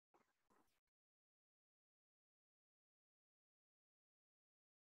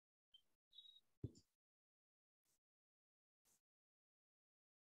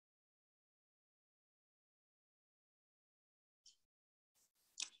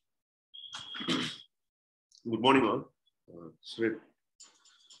Good morning, all. So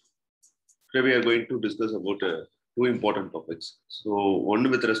today we are going to discuss about two important topics. So one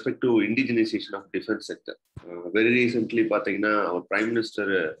with respect to indigenization of defense sector. Very recently, our Prime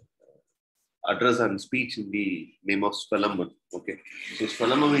Minister address and speech in the name of Swalaman. Okay, so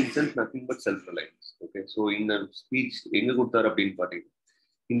Swalaman means nothing but self-reliance. Okay, so in the speech,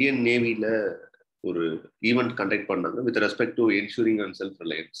 Indian Navy ஒரு event conduct பண்ணாங்க with respect to ensuring and self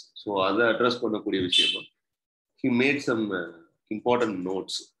Reliance. So அதை address பண்ணக்கூடிய விஷயம் he made some important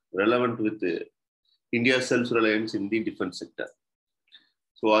notes relevant with India's self-reliance in the defense sector.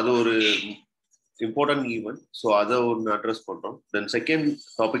 So that's ஒரு important event. So அதை ஒன்று address பண்ணுறோம். Then second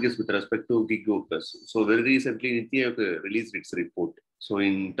topic is with respect to gig workers. So very recently NITI Aayog released its report. So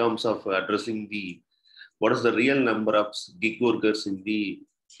in terms of addressing what is the real number of gig workers in the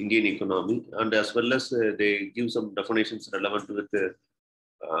Indian economy, and as well as they give some definitions relevant with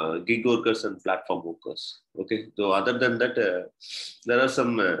gig workers and platform workers. Okay, so other than that, there are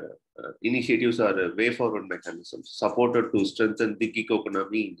some initiatives or way forward mechanisms supported to strengthen the gig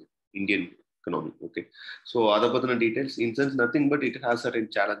economy in Indian economy. Okay, so other patana details in sense nothing but it has certain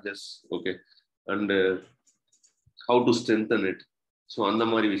challenges. Okay, and how to strengthen it. So அந்த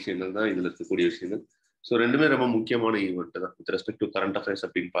மாதிரி விஷயங்கள் தான் இதில் இருக்கக்கூடிய விஷயங்கள். So ரெண்டுமே ரொம்ப முக்கியமான ஈவெண்ட் தான் with respect to current affairs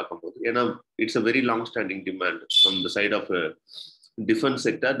அப்படின்னு பார்க்கும்போது, ஏன்னா it's a very long standing demand from the side of defence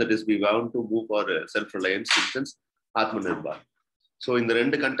sector, that is we want to move for self reliance in sense Atma Nirbhar. So இந்த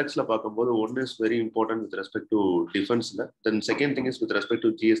ரெண்டு கண்டெக்ட்ல பார்க்கும்போது one is very important with respect to டிஃபென்ஸ்ல, then second thing is with respect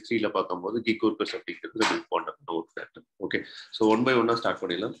to GST பார்க்கும்போது kick workers அப்படிங்கிறது important note factor. Okay, so one by ஒன்னா start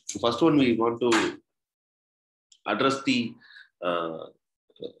பண்ணிடலாம். First one we want to address the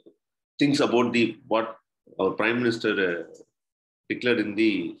things about what our Prime Minister declared in the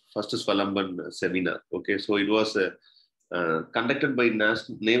first Swalamban seminar. Okay, so it was conducted by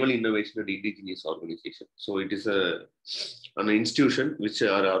Naval Innovation and Indigenous Organization. So it is an institution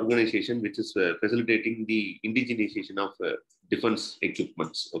or organization which is facilitating the indigenization of defense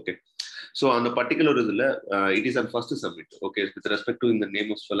equipments. Okay, so on the particular it is a first summit. Okay, with respect to in the name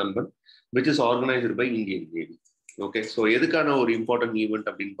of Swalamban, which is organized by Indian Navy. Okay, so எதுக்கான ஒரு important event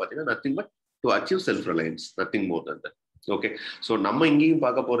அப்படின்னு பார்த்தீங்கன்னா nothing but to achieve self Reliance, nothing more than that. Okay, so நம்ம இங்கேயும்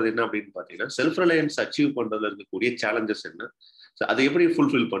பார்க்க போறது என்ன அப்படின்னு பார்த்தீங்கன்னா செல்ஃப் ரிலையன்ஸ் அச்சீவ் பண்றதுல இருக்கக்கூடிய சேலஞ்சஸ் என்ன, அதை எப்படி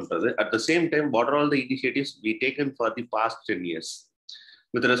ஃபுல்ஃபில் பண்றது, at the same time what are all the initiatives we taken for the past 10 years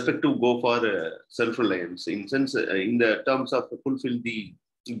with respect to go for self reliance in sense in the terms of fulfill the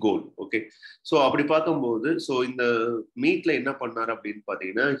goal. Okay, so அப்படி பார்க்கும்போது so இந்த மீட்ல என்ன பண்ணாரு அப்படின்னு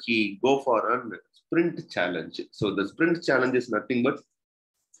பார்த்தீங்கன்னா he go for an sprint challenge. So the sprint challenge is nothing but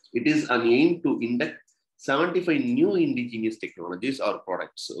it is an aim to induct 75 new indigenous technologies or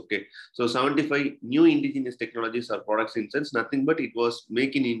products. Okay, so 75 new indigenous technologies or products in sense nothing but it was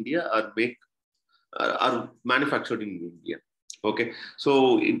make in India or or manufactured in India. Okay, so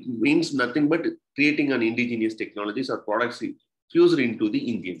it means nothing but creating an indigenous technologies or products fused into the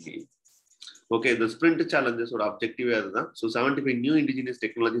Indian Navy. Okay, the sprint challenges or objective is that so 75 new indigenous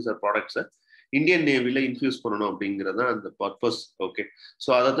technologies or products Indian நேவில infuse பண்ணணும் அப்படிங்கிறதா அந்த purpose. Okay, so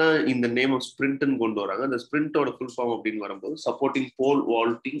அதை தான் இந்த name of ஸ்பிரிண்ட்னு கொண்டு வராங்க. அந்த ஸ்பிரிண்டோட full form அப்படின்னு வரும்போது supporting pole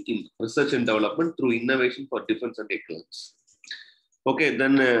வால்ட்டிங் in research and development through innovation for defence and excellence. Okay,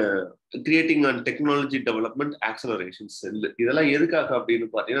 then creating and technology development acceleration செல். இதெல்லாம் எதுக்காக அப்படின்னு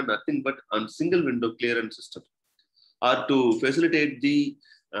பார்த்தீங்கன்னா nothing but on single window clearance system R to facilitate the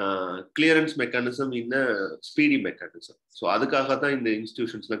clearance mechanism in speedy mechanism. So அதுக்காக தான் இந்த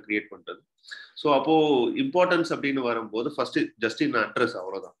இன்ஸ்டிடியூஷன்ஸ்லாம் create பண்ணுறது. So அப்போ importance அப்படின்னு வரும்போது ஃபர்ஸ்ட் ஜஸ்ட் இன் அட்ரஸ்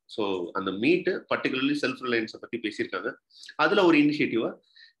அவ்வளோதான். ஸோ அந்த மீட் பர்டிகுலர்லி செல்ஃப் ரிலையன்ஸை பற்றி பேசியிருக்காங்க. அதில் ஒரு இனிஷியேட்டிவா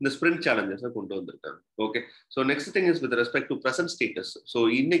இந்த ஸ்பிரிண்ட் சேலஞ்சஸை கொண்டு வந்திருக்காங்க. Okay, so next thing is with respect to present status. So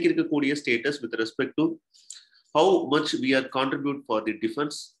இன்னைக்கு இருக்கக்கூடிய status with respect to how much we are contribute for the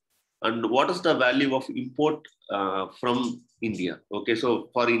defence and what is the value of import from India. Okay, so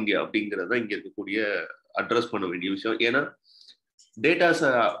for India அப்படிங்கிறத இங்க இருக்கக்கூடிய address பண்ண வேண்டிய விஷயம். ஏன்னா டேட்டாஸை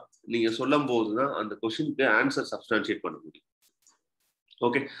நீங்க சொல்லும் போதுதான் அந்த கொஸ்டினுக்கு ஆன்சர் சப்ஸ்டான்ஷியேட் பண்ண முடியும்.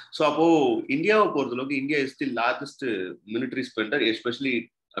 ஓகே, ஸோ அப்போ இந்தியாவை பொறுத்தளவுக்கு India is the largest military Splendor, especially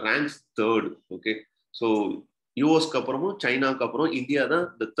ranks 3rd. Okay, so யூஎஸ்க்கு அப்புறமும் சைனாக்கு அப்புறம் இந்தியா தான்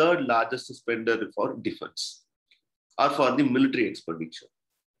த 3rd largest Splendor for defence R for the military expenditure.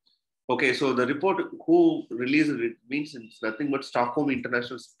 Okay, so the report who released it means it's nothing but Stockholm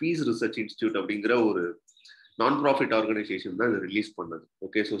International Peace Research Institute அப்படிங்கிற ஒரு நான்-ப்ராஃபிட் organisation தான் இதை release பண்ணது.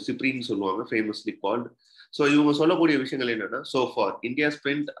 Okay, so சிப்ரின்னு சொல்லுவாங்க, famously called. So இவங்க சொல்லக்கூடிய விஷயங்கள் என்னன்னா, so far India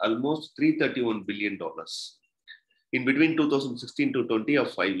spent almost $331 billion in between 2016 to 20 of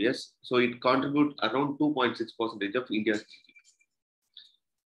 5 years. So it contributes around 2.6% of India's GDP.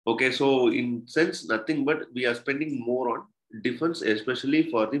 Okay, so in sense, nothing but we are spending more on defense, especially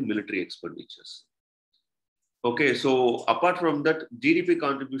for the military expenditures. Okay, so apart from that, GDP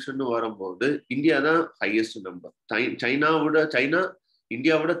contribution வரும்போது India தான் highest number. China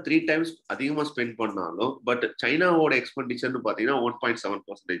India would 3 times அதிகமா spend பண்ணாலும், but Chinaவோட expenditure பார்த்தீங்கன்னா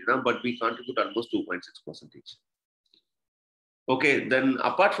 1.7% தான், but we contribute almost 2.6%. Okay, then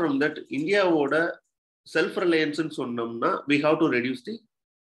apart from that, Indiaவோட self-reliance சொன்னோம்னா we have to reduce the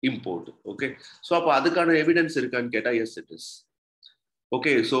import. Okay, so அப்போ அதுக்கான evidence இருக்கான்னு கேட்டா yes it is.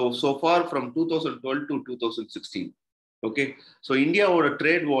 Okay, so far from 2012 to 2016, okay, so India ஓட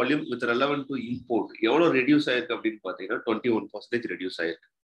trade volume with relevant to import எவ்வளவு reduce ஆயிருக்கு அப்படின்னு பார்த்தீங்கன்னா 21% reduce ஆயிருக்கு.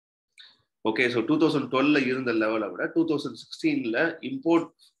 Okay, so 2012ல இருந்த லெவலை விட 2016ல import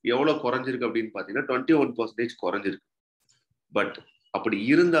எவ்வளவு குறைஞ்சிருக்கு அப்படின்னு பார்த்தீங்கன்னா 21% குறைஞ்சிருக்கு. பட் அப்படி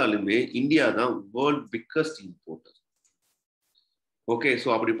இருந்தாலுமே இந்தியா தான் world biggest importer. Okay, so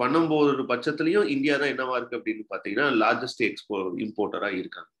அப்படி பண்ணும்போது பட்சத்துலையும் இந்தியா தான் என்னவா இருக்கு அப்படின்னு பார்த்தீங்கன்னா லார்ஜஸ்ட் இம்போர்ட்டராக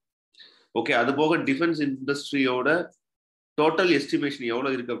இருக்காங்க. ஓகே, அது போக டிஃபென்ஸ் இண்டஸ்ட்ரியோட டோட்டல் எஸ்டிமேஷன்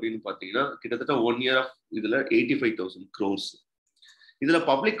எவ்வளோ இருக்கு அப்படின்னு பார்த்தீங்கன்னா கிட்டத்தட்ட 1 year ஆஃப் இதில் 85,000 crores. இதில்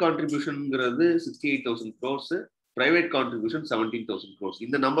public கான்ட்ரிபியூஷனுங்கிறது 68,000 crores, private contribution 17,000 crores.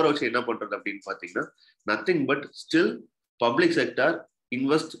 இந்த நம்பரை வச்சு என்ன பண்றது அப்படின்னு பார்த்தீங்கன்னா nothing but still public sector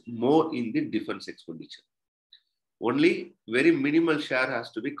invest more in the defence expenditure. Only very minimal share has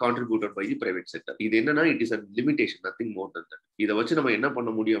to be contributed by the private sector. இது என்னன்னா it is a limitation, nothing more than that. இதை வச்சு நம்ம என்ன பண்ண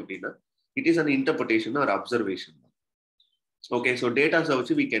முடியும் அப்படின்னா it is an interpretation or observation. Okay, so data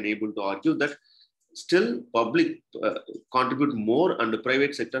வச்சு we can able to argue that still public contribute more and the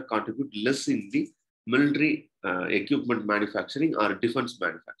private sector contribute less in the military equipment manufacturing or defense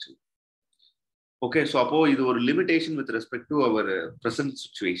manufacturing. Okay, so அப்போ இது ஒரு limitation with respect to our present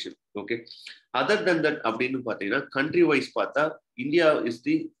situation. Okay, other than that அப்படின்னு பார்த்தீங்கன்னா country wise பார்த்தா India is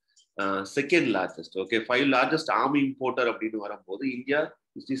the second largest. Okay, 5 largest army importer அப்படின்னு வரும்போது India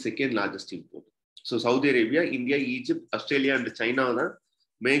is the second largest importer. So Saudi Arabia, India, Egypt, Australia and China தான்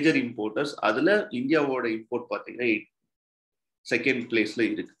major importers. அதுல இந்தியாவோட import பார்த்தீங்கன்னா second பிளேஸ்ல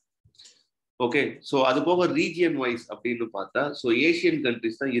இருக்கு. ஓகே, ஸோ அது போக ரீஜியன் வைஸ் அப்படின்னு பார்த்தா ஸோ ஏஷியன்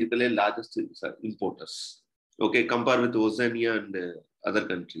கண்ட்ரிஸ் தான் இருக்கலே largest importers. Okay, compare with ஒசானியா and other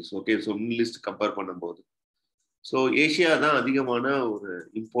countries. Okay, so middle east compare பண்ணும்போது ஸோ ஏஷியா தான் அதிகமான ஒரு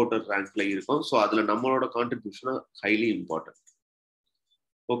இம்போர்ட்டர் ரேங்க்ல இருக்கும். ஸோ அதில் நம்மளோட contribution highly important.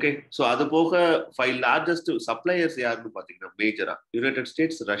 Okay, so அது போக 5 லார்ஜஸ்ட் சப்ளையர்ஸ் யாருன்னு பார்த்தீங்கன்னா மேஜரா United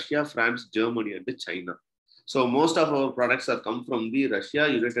states, Russia, France, Germany and China. So most of our products are come from the Russia,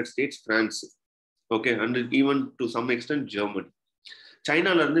 United States, France, okay, and even to some extent Germany.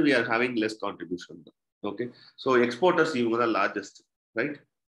 China la irundhu we are having less contribution. Okay, so exporters even the largest, right?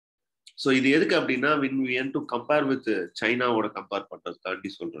 So இது எதுக்கு அப்படின்னா when we want to compare with China ஓட compare பண்றது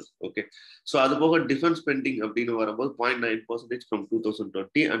தாண்டி சொல்றது. Okay, so அது போக defence spending அப்படின்னு வரும்போது 0.9% from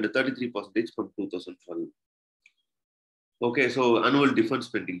 2020 and 33% from 2012. Okay, so annual defence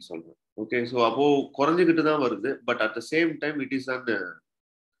spending சொல்றேன். ஓகே, ஸோ அப்போ குறைஞ்சிக்கிட்டு தான் வருது, but at the same time it is an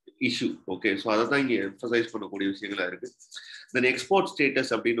issue. Okay, so அதை தான் இங்கே எம்பசைஸ் பண்ணக்கூடிய விஷயங்களா இருக்கு. தென் எக்ஸ்போர்ட்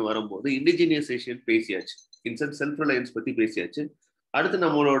ஸ்டேட்டஸ் அப்படின்னு வரும்போது இண்டிஜினியசேஷன் பேசியாச்சு, இன்சென்ஸ் செல்ஃப் ரிலையன்ஸ் பத்தி பேசியாச்சு. அடுத்து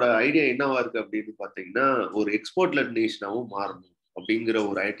நம்மளோட ஐடியா என்னவா இருக்கு அப்படின்னு பார்த்தீங்கன்னா ஒரு எக்ஸ்போர்ட் லெட் நேஷனாகவும் மாறணும் அப்படிங்கிற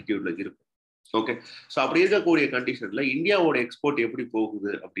ஒரு ஆட்டிடியூட்ல இருக்கும். ஓகே, ஸோ அப்படி இருக்கக்கூடிய கண்டிஷன்ல இந்தியாவோட எக்ஸ்போர்ட் எப்படி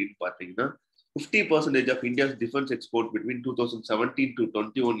போகுது அப்படின்னு பார்த்தீங்கன்னா 50% of India's defense export between 2017 to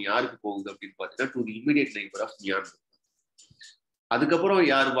 21 யாருக்கு போகுது அப்படின்னு பார்த்தீங்கன்னா to the immediate neighbour of Myanmar. அதுக்கப்புறம்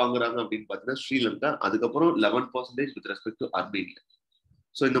யார் வாங்குறாங்க அப்படின்னு பார்த்தீங்கன்னா ஸ்ரீலங்கா, அதுக்கப்புறம் 11% with respect to Armenia.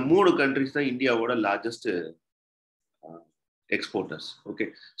 So இந்த 3 கண்ட்ரிஸ் தான் இந்தியாவோட லார்ஜஸ்ட் எக்ஸ்போர்ட்டர்ஸ். ஓகே,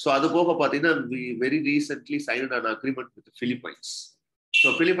 ஸோ அது போக பார்த்தீங்கன்னா very recently signed an agreement with Philippines.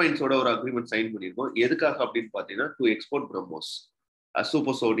 So பிலிப்பைன்ஸோட ஒரு அக்ரிமெண்ட் சைன் பண்ணியிருக்கோம். எதுக்காக அப்படின்னு பார்த்தீங்கன்னா to export BrahMos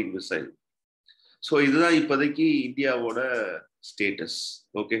supersonic missile. So இதுதான் இப்போதைக்கு இந்தியாவோட ஸ்டேட்டஸ்.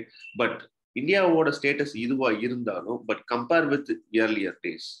 ஓகே, பட் இந்தியாவோட ஸ்டேட்டஸ் இதுவா இருந்தாலும் but compare with earlier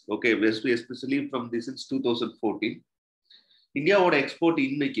days, okay, especially from the since 2014 இந்தியாவோட எக்ஸ்போர்ட்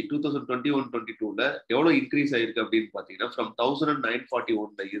இன்னைக்கு 2021-22ல எவ்வளவு இன்க்ரீஸ் ஆயிருக்கு அப்படின்னு பார்த்தீங்கன்னா ஃப்ரம்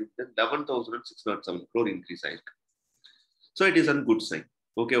 1,941 இருந்து 11,607 crore இன்க்ரீஸ் ஆயிருக்கு. So it is an good sign.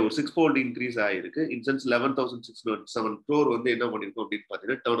 Okay, ஒரு 6-fold இன்க்ரீஸ் ஆயிருக்கு. இன்சென்ஸ் 11,607 crore வந்து என்ன பண்ணிருக்கோம் அப்படின்னு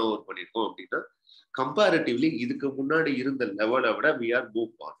பார்த்தீங்கன்னா டர்ன் ஓவர் பண்ணிருக்கோம் அப்படின்னா கம்பேரிட்டிவ்லி இதுக்கு முன்னாடி இருந்த லெவலை விட we are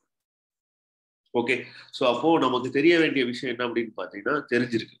move on. Okay, so அப்போ நமக்கு தெரிய வேண்டிய விஷயம் என்ன அப்படின்னு பார்த்தீங்கன்னா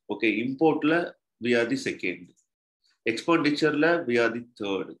தெரிஞ்சிருக்கு. Okay, இம்போர்ட்ல we are the second, எக்ஸ்பெண்டிச்சர்ல we are the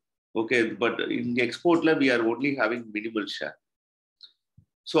third. Okay, but இந்த எக்ஸ்போர்ட்ல we are only having minimal share.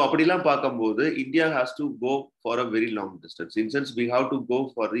 So அப்படிலாம் பார்க்கும்போது India has to go for a very long distance. In sense, we have to go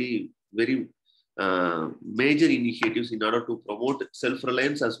for the very major initiatives in order to promote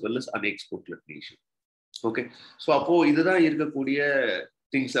self-reliance as well as an export-led nation. Okay. So அப்போ இதுதான் இருக்கக்கூடிய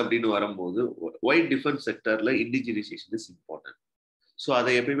things அப்படின்னு வரும்போது why defense sectorல indigenization is important. So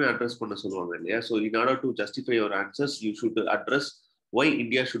அதை எப்பயுமே address பண்ண சொல்லுவாங்க இல்லையா. So in order to justify your answers, you should address why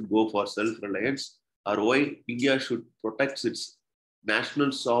India should go for self-reliance or why India should protect its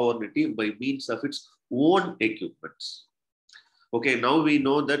national sovereignty by means of its own equipments. Okay, now we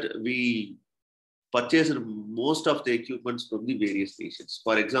know that we purchased most of the equipments from the various nations.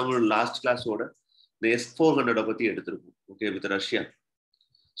 For example, last class order, the S-400 பத்தி எடுத்திருக்கும். Okay, with Russia.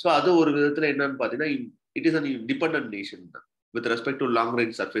 So அது ஒரு விதத்துல என்னன்னு பார்த்தீங்கன்னா it is an independent nation with respect to long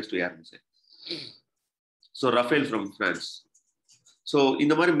range surface to air missile. So Rafale from France. So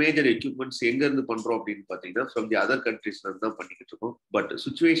இந்த மாதிரி major equipments எங்க இருந்து பண்றோம் அப்படின்னு பாத்தீங்கன்னா from the other countries தான் பண்ணிக்கிட்டு இருக்கோம். பட்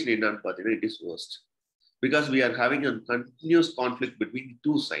சுச்சுவேஷன் என்னன்னு பாத்தீங்கன்னா it is worst because we are having a continuous conflict between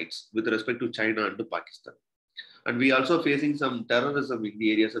two sides with respect to China and Pakistan, and we also facing some terrorism in the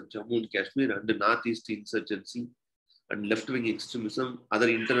areas of Jammu and Kashmir and the northeast insurgency and left-wing extremism, other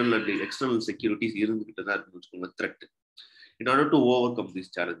internal and external securities இருந்துகிட்டு தான் இருக்குன்னு threat. In order to overcome these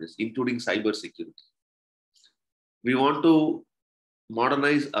challenges, including cyber security, we want to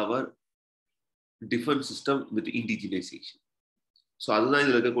modernize our defense system with indigenization. So அதுதான்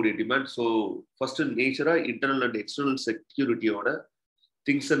இதுல இருக்கக்கூடிய demand. So first நேச்சரா internal and external செக்யூரிட்டியோட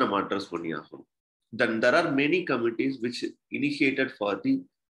திங்ஸை நம்ம address பண்ணி ஆகணும். Then there are many committees which initiated for the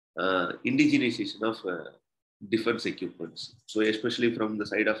indigenization of defense equipments. So especially from the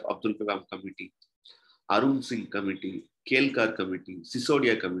side of Abdul Kalam Committee, Arun Singh Committee, Kelkar Committee,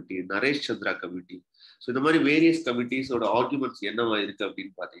 Sisodia Committee, Naresh Chandra Committee. So இந்த மாதிரி various கமிட்டிஸோட arguments என்னவா இருக்கு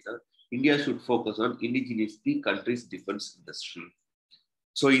அப்படின்னு பார்த்தீங்கன்னா India should focus on indigenize the country's defense industry.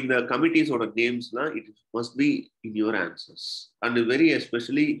 So in the committeeஸோட நேம்ஸ்லாம் it must be in your answers, and very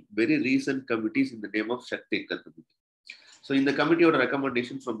especially very recent committees in the name of Shaktikar Committee. So in the committeeயோட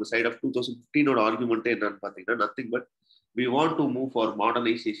recommendation from the side of 2015 ஓட argument என்னன்னு பார்த்தீங்கன்னா nothing but we want to move for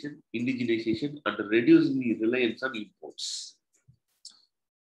modernization, indigenization and reducing the reliance on imports.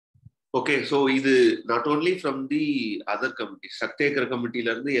 Okay, so இது not only from the other committees, சக்தேகர்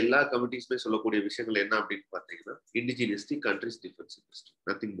கமிட்டில இருந்து எல்லா கமிட்டிஸ்மே சொல்லக்கூடிய விஷயங்கள் என்ன அப்படின்னு பார்த்தீங்கன்னா indigenous the country's defense industry,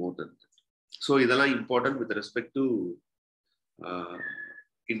 nothing more than that. So இதெல்லாம் important with respect to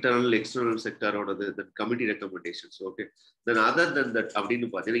internal external sector or the committee recommendations. Okay, then other than that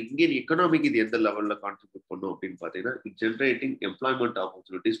அப்படின்னு பார்த்தீங்கன்னா இந்தியன் எக்கனாமிக் இது எந்த லெவல்ல கான்ட்ரிபியூட் பண்ணும் அப்படின்னு பார்த்தீங்கன்னா generating employment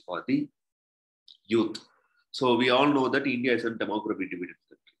opportunities for the youth. So we all know that India is a demography dividend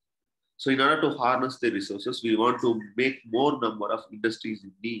country. So in order to harness the resources, we want to make more number of industries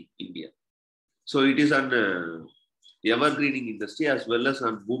in the India. So it is an evergreening industry as well as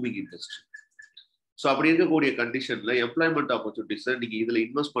an booming industry. So அப்படி இருக்கக்கூடிய கண்டிஷன்ல employment ஆப்பர்ச்சுனிட்டிஸை நீங்க இதுல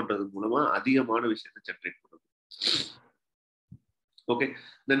invest பண்றது மூலமா அதிகமான விஷயத்தை generate பண்ணுங்க. Okay,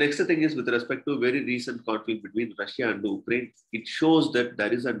 the next thing is with respect to very recent conflict between Russia and Ukraine, it shows that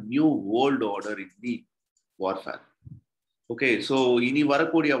there is a new world order in the warfare. Okay, so இனி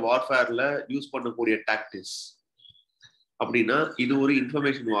வரக்கூடிய வார்ஃபேர்ல use பண்ணக்கூடிய tactics அப்படின்னா இது ஒரு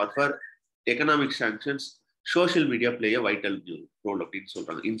information warfare, economic sanctions, social media play a vital role அப்படின்னு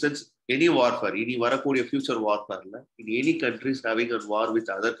சொல்றாங்க. In sense any warfare, இனி வரக்கூடிய future வார்ஃபேர்ல in any countries having a war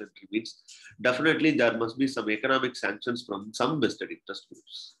with other country means definitely there must be some economic sanctions from some vested interest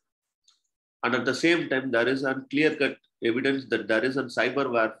groups. And at the same time, there is a clear-cut evidence that there is a cyber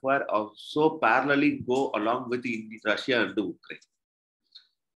warfare also parallelly go along with Russia and Ukraine.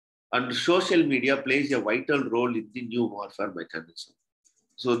 And social media plays a vital role in the new warfare mechanism.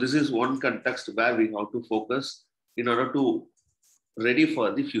 So this is one context where we have to focus in order to ready for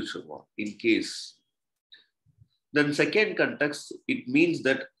the future war in case. Then second context, it means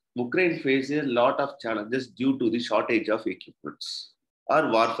that Ukraine faces a lot of challenges due to the shortage of equipments or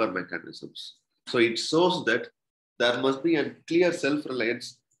warfare mechanisms. So it shows that there must be a clear self-reliance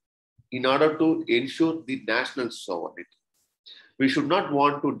in order to ensure the national sovereignty. We should not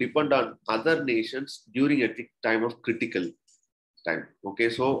want to depend on other nations during a time of critical time. Okay,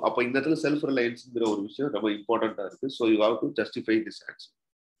 so அப்போ இந்த இடத்துல self-relianceங்கிற ஒரு விஷயம் ரொம்ப இம்பார்ட்டண்டா இருக்கு. So you have to justify this answer.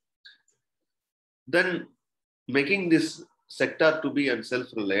 Then making this sector to be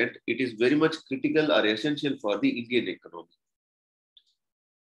self-reliant, it is very much critical or essential for the Indian economy.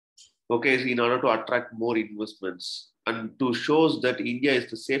 Okay, so in order to attract more investments and to show that India is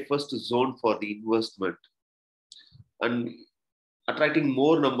the safest zone for the investment and attracting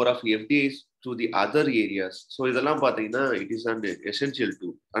more number of FDIs to the other areas. So இதெல்லாம் பார்த்தீங்கன்னா it is an essential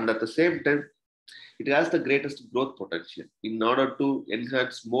tool. And at the same time, It has the greatest growth potential in order to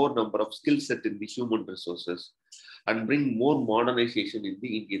enhance more number of skill set in the human resources and bring more modernization in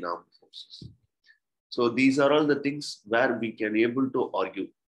the Indian armed forces. So these are all the things where we can able to argue.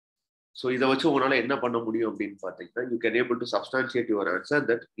 So இதை வச்சு உங்களால என்ன பண்ண முடியும் அப்படின்னு பார்த்தீங்கன்னா, you can able to substantiate your answer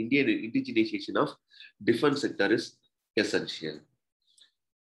that Indian indigenization of defense sector is essential.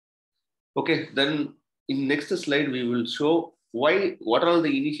 Okay, then in next slide we will show what are all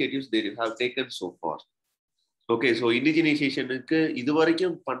the initiatives they have taken so far. Okay, so indigenization-க்கு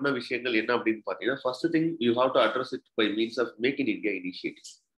இதுவரைக்கும் பண்ண விஷயங்கள் என்ன அப்படின்னு பார்த்தீங்கன்னா, first thing you have to address it by means of Make in India initiative.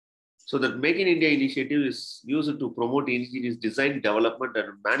 So that Make in India initiative is used to promote indigenous design, development and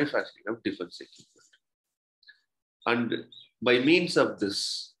manufacturing of defense equipment. And by means of this,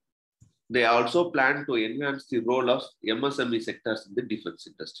 they also plan to enhance the role of MSME sectors in the defense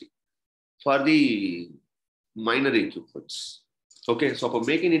industry for the minor equipments. Okay, so for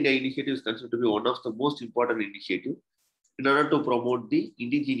Make in India initiative is considered to be one of the most important initiatives in order to promote the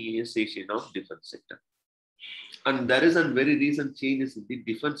indigenization of defense sector. And there is a very recent changes in the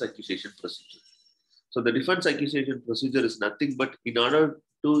defense acquisition procedure. So the defense acquisition procedure is nothing but in order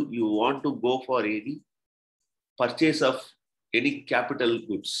to, you want to go for any purchase of any capital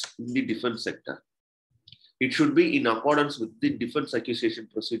goods in the defense sector, it should be in accordance with the defense acquisition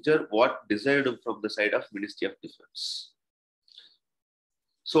procedure what decided from the side of Ministry of Defense.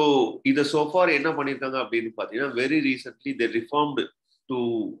 So either so far என்ன பண்ணிருக்காங்க அப்படின்னு பார்த்தீங்கன்னா, very recently they reformed to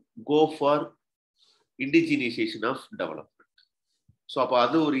go for indigenization of development. So அப்போ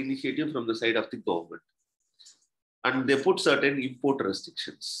அது ஒரு initiative from the side of the government, and they put certain import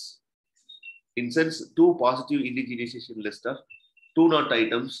restrictions. In sense, 2 positive indigenization list of 200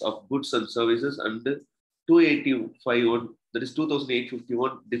 items of goods and services and 2851, that is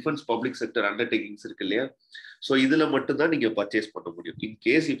 2851 defense public sector undertakings இருக்கு இல்லையா. So இதுல மட்டும் தான் நீங்க purchase பண்ண முடியும். In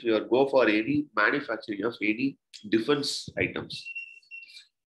case if you are go for any manufacturing of any defense items.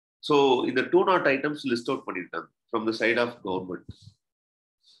 So இந்த 200 items list out பண்ணிருக்காங்க from the side of government.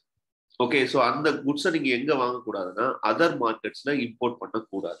 Okay, so அந்த goods நீங்க எங்க வாங்க கூடாதுன்னா other marketsல import பண்ண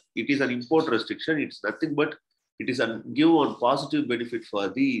கூடாது. It is an import restriction. It's nothing but it is a give one positive benefit for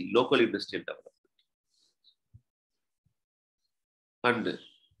the local industrial development. And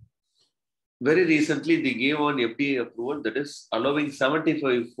very recently they gave on FDA approval, that is allowing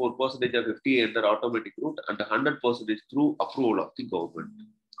 75% of FDA under automatic route and 100% through approval of the government.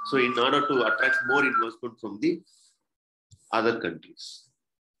 So in order to attract more investment from the other countries.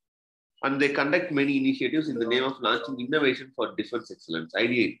 And they conduct many initiatives in the name of launching Innovation for Defense Excellence,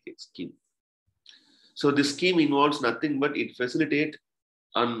 IDA scheme. So this scheme involves nothing but it facilitates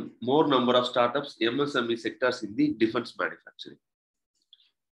on more number of startups, MSME sectors in the defense manufacturing.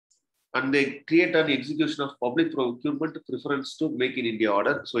 And they create an execution of public procurement preference to Make in India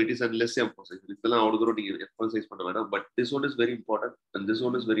order. So it is a less emphasis. But this one is very important, and this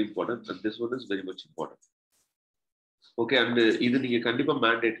one is very important, and this one is very much important. Okay, and இது நீங்க கண்டிப்பா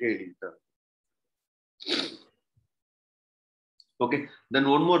mandatory எழுதிட்டாங்க. Okay, then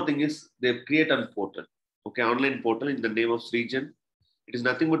one more thing is they create a portal. Okay, online portal in the name of Srijan. It is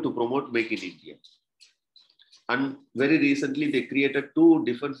nothing but to promote Make in India. And very recently they created 2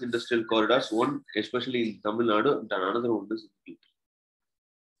 defense industrial corridors, one especially in Tamil Nadu and another one is in UP.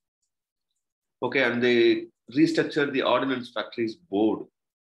 Okay, and they restructured the ordnance factories board.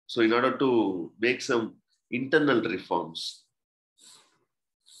 So in order to make some internal reforms.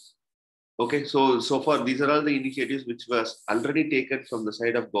 Okay, so far these are all the initiatives which was already taken from the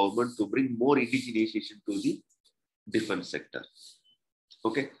side of government to bring more indigenization to the defense sector.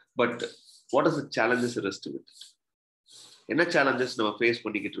 Okay, but what are the challenges rest of it? What challenges we face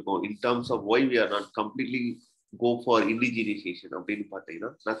in terms of why we are not completely go for indigenization?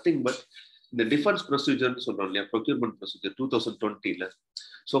 Nothing but the defense procedure, procurement procedure 2020.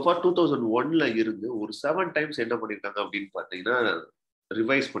 So far 2001 ஒரு 7 times என்ன பண்ணிருக்காங்க அப்படின்னு பார்த்தீங்கன்னா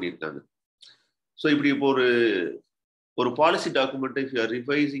revise பண்ணிருக்காங்க. So இப்படி இப்போ ஒரு policy document if you are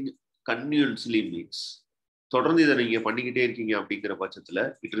revising கன்டினியூஸ்லி means தொடர்ந்து இதை நீங்க பண்ணிக்கிட்டே இருக்கீங்க அப்படிங்கிற பட்சத்துல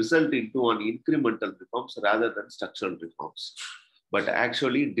it result into on incremental reforms rather then structural reforms. But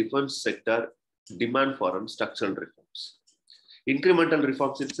actually defence sector demand for an structural reforms. Incremental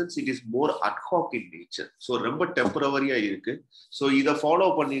reforms in sense it is more ad hoc in nature. So ரொம்ப டெம்பரவரியா இருக்கு. So இதை follow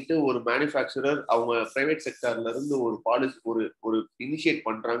பண்ணிட்டு ஒரு manufacturer அவங்க private செக்டர்ல இருந்து ஒரு policy ஒரு initiate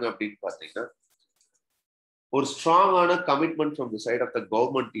பண்றாங்க அப்படின்னு பார்த்தீங்கன்னா ஒரு ஸ்ட்ராங்கான commitment from the side of the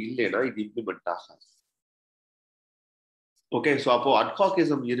government இல்லைன்னா இது இம்ப்ளிமெண்ட் ஆகாது. ஓகே, ஸோ அப்போ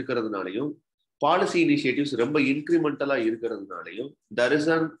அட்ஹாக்கிசம் இருக்கிறதுனாலையும் பாலிசி இனிஷியேட்டிவ்ஸ் ரொம்ப இன்க்ரிமெண்டலா இருக்கிறதுனாலையும் there is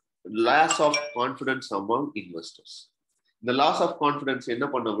a loss of confidence among investors. இந்த லாஸ் ஆஃப் கான்ஃபிடன்ஸ் என்ன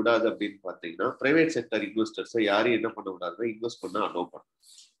பண்ண விடாது அப்படின்னு பார்த்தீங்கன்னா பிரைவேட் செக்டர் இன்வெஸ்டர்ஸை யாரையும் என்ன பண்ண விடாதுன்னா இன்வெஸ்ட் பண்ண அலோவ் பண்ணும்.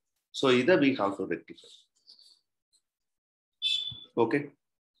 ஸோ இதை we have to rectify. Okay.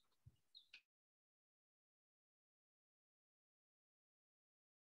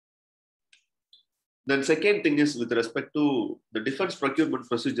 Then second thing is with respect to the defense procurement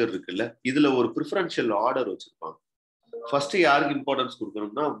procedure இருக்குல்ல, இதுல ஒரு preferential order வச்சிருப்பாங்க. ஃபர்ஸ்ட் யாருக்கு இம்பார்ட்டன்ஸ்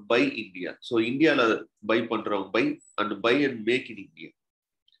கொடுக்கணும்னா பை இந்தியா. ஸோ இந்தியால பை பண்றவங்க by and by and make in India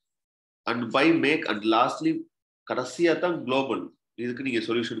and by make and lastly கடைசியா தான் குளோபல். இதுக்கு நீங்க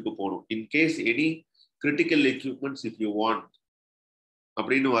சொல்யூஷனுக்கு போகணும். In case any critical equipments if you want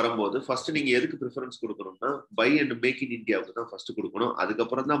அப்படின்னு வரும்போது ஃபர்ஸ்ட் நீங்க எதுக்கு ப்ரிஃபரன்ஸ் கொடுக்கணும்னா பை அண்ட் மேக் இன் இந்தியாவுக்கு தான் ஃபர்ஸ்ட் கொடுக்கணும்.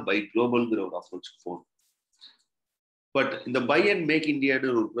 அதுக்கப்புறம் தான் பை குளோபல்ங்கிற ஒரு அப்ரோச்சுக்கு போகணும். பட் இந்த பை அண்ட் மேக் இந்தியான்னு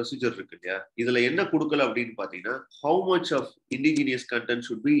ஒரு ப்ரொசீஜர் இருக்கு இல்லையா, இதுல என்ன கொடுக்கல அப்படின்னு பாத்தீங்கன்னா how much of indigenous content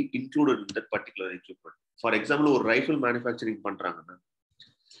should be included in that particular equipment. For example ஒரு ரைஃபிள் மேனுஃபேக்சரிங் பண்றாங்கன்னா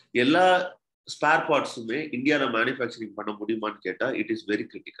எல்லா ஸ்பேர் பார்ட்ஸுமே இந்தியாவில மேனுஃபேக்சரிங் பண்ண முடியுமான்னு கேட்டா இட் இஸ் வெரி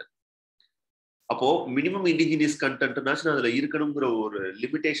கிரிட்டிக்கல். அப்போ மினிமம் இண்டிஜினியஸ் கண்டென்ட்னாச்சும் அதுல இருக்கணுங்கிற ஒரு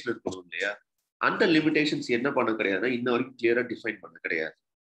லிமிடேஷன் இருக்கணும் இல்லையா. அந்த லிமிடேஷன்ஸ் என்ன பண்ண கிடையாதுன்னா இன்ன வரைக்கும் கிளியரா டிஃபைன் பண்ண கிடையாது.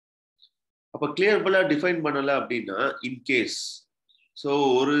 அப்ப கிளியர்பலா டிஃபைன் பண்ணல அப்படின்னா இன்கேஸ் ஸோ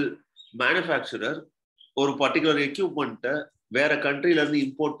ஒரு மேனுஃபேக்சரர் ஒரு பர்டிகுலர் எக்யூப்மெண்ட்டை வேற கண்ட்ரில இருந்து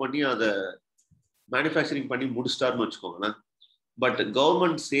இம்போர்ட் பண்ணி அதை மேனுஃபேக்சரிங் பண்ணி முடிச்சிட்டாருன்னு வச்சுக்கோங்களேன். But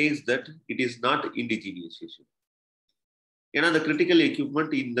government says that it is not இண்டிஜினியேஷன். ஏன்னா அந்த கிரிட்டிக்கல்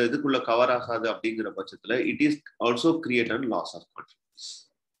எக்யூப்மெண்ட் இந்த இதுக்குள்ள கவர் ஆகாது அப்படிங்கிற பட்சத்துல it is also create and loss of confidence.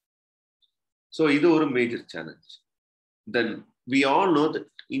 So இது ஒரு major challenge. Then we all know that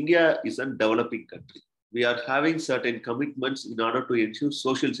India is a developing country. We are having certain commitments in order to ensure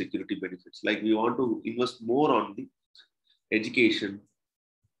social security benefits. Like we want to invest more on the education,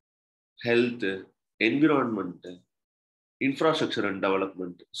 health, environment, infrastructure and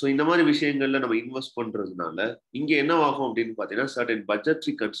development. So இந்த மாதிரி விஷயங்கள்ல நம்ம invest பண்றதுனால இங்க என்ன ஆகும் அப்படின்னு பார்த்தீங்கன்னா certain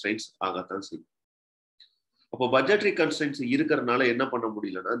budgetary constraints ஆகத்தான் செய்யும். அப்போ budgetary constraints இருக்கிறதுனால என்ன பண்ண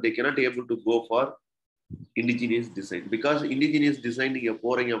முடியலன்னா they cannot able to go for indigenous design. Because indigenous design நீங்க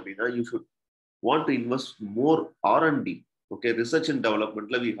போறீங்க அப்படின்னா you should want to invest more R&D. Okay, research and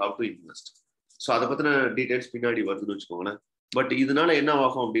developmentல we have to invest. So அதை பத்தின டீடைல்ஸ் பின்னாடி வருதுன்னு வச்சுக்கோங்களேன். பட் இதனால என்ன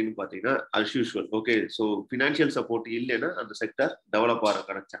ஆகும் அப்படின்னு பார்த்தீங்கன்னா as usual. Okay, so financial support இல்லைன்னா அந்த செக்டர் டெவலப்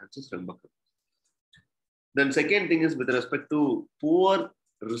ஆகிறதுக்கான சான்சஸ் ரொம்ப கம்மி. Then second thing is with respect to poor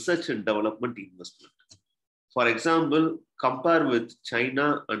research and development investment. For example compare with China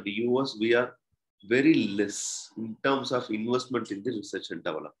and US we are very less in terms of investment in the research and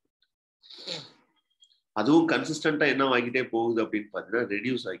development. அதுவும் கன்சிஸ்டன்டா என்ன ஆகிட்டே போகுது அப்படின்னு பார்த்தீங்கன்னா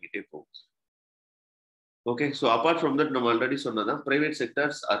reduce ஆகிட்டே போகுது. Okay, so apart from that நம்ம already சொன்னதான் private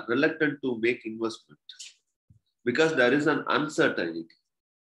sectors R reluctant to make investment because there is an uncertainty.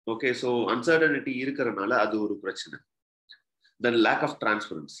 Okay, so uncertainty இருக்கிறதுனால அது ஒரு பிரச்சனை. Then lack of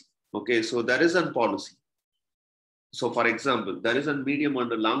transparency. Okay, so there is a policy. So for example, there is a medium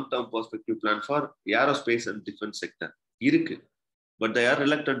and a long-term perspective plan for aerospace and defense sector. Irukku, but they are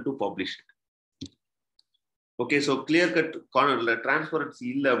reluctant to publish it. Okay, so clear-cut transparency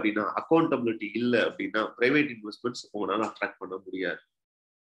illa appadina, accountability illa appadina, private investments unala attract panna mudiyadhu.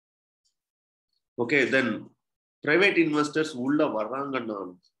 Okay, then private investors ulla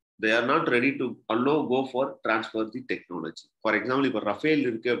varranganaalum they are not ready to allow go for transfer the technology. For example, if Rafale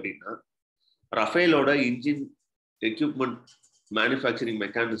irukku appadina, Rafale oda engine equipment manufacturing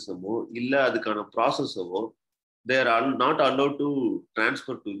மெக்கானிசமோ இல்லை அதுக்கான ப்ராசஸவோ there are not allowed to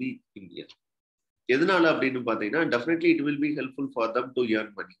transfer to the India. எதனால அப்படின்னு பார்த்தீங்கன்னா definitely it will be helpful for them to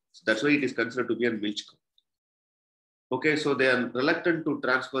earn money. That's why it is considered to be a niche. Okay, so they are reluctant to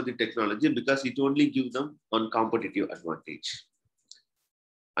transfer the technology because it only gives them one competitive advantage.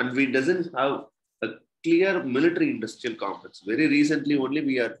 And we doesn't have a clear military industrial complex. Very recently only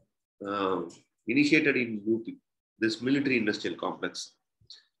we are initiated in UP. This military industrial complex.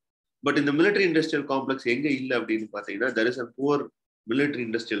 But in the military industrial complex எங்க இல்லை அப்படின்னு பார்த்தீங்கன்னா there is a poor military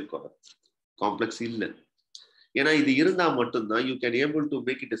industrial complex இல்லை. ஏன்னா இது இருந்தா மட்டும்தான் you can able to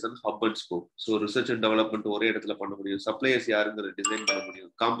make it as a hub and spoke. So research and development ஒரே இடத்துல பண்ண முடியும், சப்ளையர்ஸ் யாருங்கிற டிசைன் பண்ண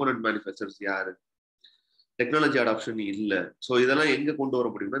முடியும், காம்போனன்ட் மேனுஃபேக்சர்ஸ் யாரு, டெக்னாலஜி அடாப்ஷன் இல்லை. ஸோ இதெல்லாம் எங்க கொண்டு வர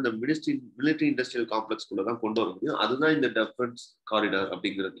முடியும்னா இந்த மிலிட்டரி இண்டஸ்ட்ரியல் காம்ப்ளெக்ஸ்குள்ள தான் கொண்டு வர முடியும். அதுதான் இந்த டிஃபென்ஸ் காரிடார்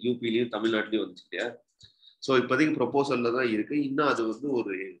அப்படிங்கிறது யூபிலையும் தமிழ்நாட்டிலையும் வந்துச்சு இல்லையா. ஸோ இப்போதைக்கு ப்ரொபோசல்ல தான் இருக்கு. இன்னும் அது வந்து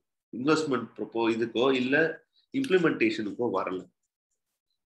ஒரு இன்வெஸ்ட்மெண்ட் இதுக்கோ இல்லை இம்ப்ளிமெண்டேஷனுக்கோ வரல.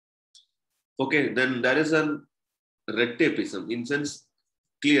 Okay, then there is an red tapism in sense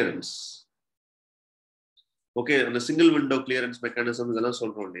clearance. Okay, அந்த சிங்கிள் விண்டோ கிளியரன்ஸ் மெக்கானிசம் இதெல்லாம்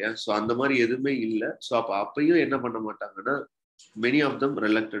சொல்றோம் இல்லையா? ஸோ அந்த மாதிரி எதுவுமே இல்லை. ஸோ அப்பயும் என்ன பண்ண மாட்டாங்கன்னா, many of them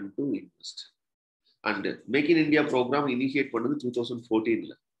ரெலக்டன்ட் to invest. And make in India program initiate பண்ணது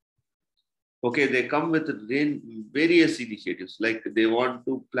 2014. Okay, they come with various initiatives, like they want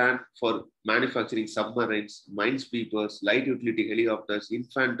to plan for manufacturing submarines, minesweepers, light utility helicopters,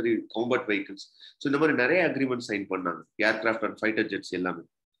 infantry combat vehicles. So இந்த மாதிரி நிறைய agreement sign பண்ணாங்க, aircraft and fighter ஜெட்ஸ் எல்லாமே.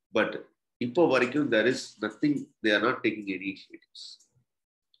 But இப்போ வரைக்கும் there is nothing, they are not taking any initiatives.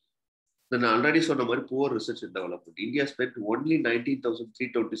 நான் already சொன்ன மாதிரி poor research and development. India spent only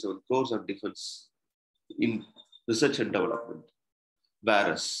 19,327 crores on defense in research and development,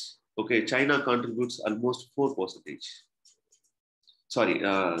 whereas okay, China contributes almost 4%. Sorry,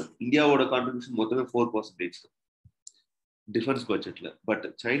 India would contribution more than 4% defense budget. But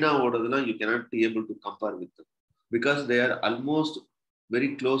China you cannot be able to compare with them because they are almost very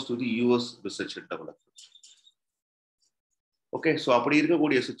close to the US research and development. Okay, so அப்படி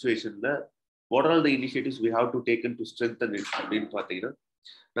இருக்கக்கூடிய situationல what are all the initiatives we have to take to strengthen it?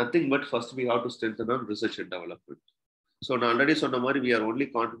 Nothing but first we have to strengthen on research and development. So நான் already சொன்ன மாதிரி we are only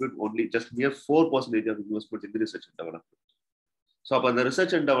contribute only just mere 4% of investment in the research and development. So அப்போ அந்த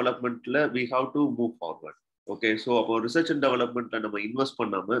research and developmentல we have to move forward. Okay, so அப்போ research and developmentல நம்ம invest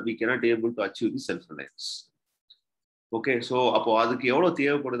பண்ணாம we cannot able to achieve the self-reliance. Okay, so அப்போ அதுக்கு எவ்வளவு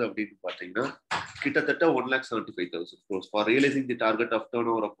தேவைப்படுது அப்படின்னு பார்த்தீங்கன்னா, கிட்டத்தட்ட 1,75,000 crores for realizing the target of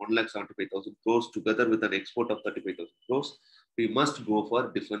turnover of 1,75,000 crores together with an export of 35,000 crores. We must go for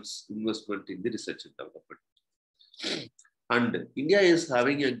defense investment in the research and development. And India is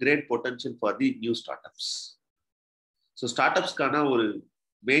having a great potential for the new startups. So startups kana ஒரு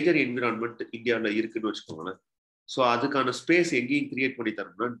major environment இந்தியாவில் இருக்குன்னு வச்சுக்கோங்களேன். So அதுக்கான space எங்கேயும் create பண்ணி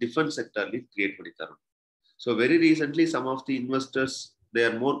தரணும்னா defence செக்டர்லையும் create பண்ணி தரணும். So very recently some of the investors they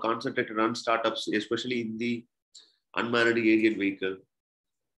are more concentrated on startups, especially in the unmarried Aryan vehicle,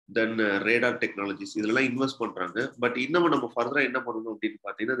 then radar technologies, இதெல்லாம் இன்வெஸ்ட் பண்றாங்க. பட் இன்னும் நம்ம ஃபர்தரா என்ன பண்ணணும் அப்படின்னு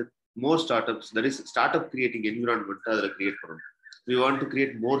பார்த்தீங்கன்னா, மோர் startups, that is startup creating environment அதில் கிரியேட் பண்ணணும். We want to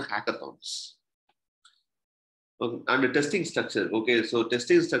create more hackathons and testing structure. Okay, so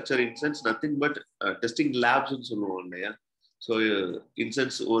testing structure in sense nothing but testing லேப்ஸ்ன்னு சொல்லுவோம் இல்லையா? ஸோ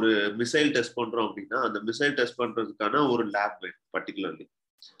இன்சென்ஸ் ஒரு மிசைல் டெஸ்ட் பண்றோம் அப்படின்னா அந்த மிசைல் டெஸ்ட் பண்றதுக்கான ஒரு லேப் வேணும் பர்டிகுலர்லி.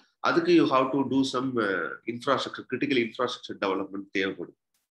 அதுக்கு you have to two some infrastructure, critical infrastructure development தேவைப்படும்.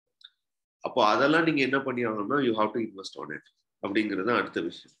 அப்போ அதெல்லாம் நீங்க என்ன பண்ணி ஆகணும்னா you have to invest on it அப்படிங்கிறது அடுத்த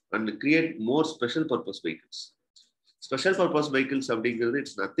விஷயம். And create more special purpose vehicles. Special purpose vehicles அப்படிங்கிறது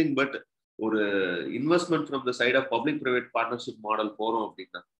இட்ஸ் நத்திங் பட் ஒரு investment from the side of public private partnership model போறோம்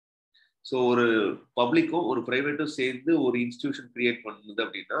அப்படின்னா, ஸோ ஒரு பப்ளிக்கும் ஒரு பிரைவேட்டும் சேர்ந்து ஒரு இன்ஸ்டிடியூஷன் கிரியேட் பண்ணுது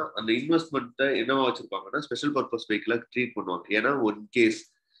அப்படின்னா அந்த இன்வெஸ்ட்மெண்ட்டை என்னவா வச்சிருப்பாங்கன்னா ஸ்பெஷல் பர்பஸ் வெஹிக்கிளா ட்ரீட் பண்ணுவாங்க. ஏன்னா ஒன் கேஸ்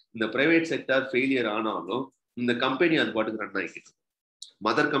இந்த பிரைவேட் செக்டர் ஃபெயிலியர் ஆனாலும் இந்த கம்பெனி அது பாட்டுக்கு ரன் ஆகிக்கிட்டு,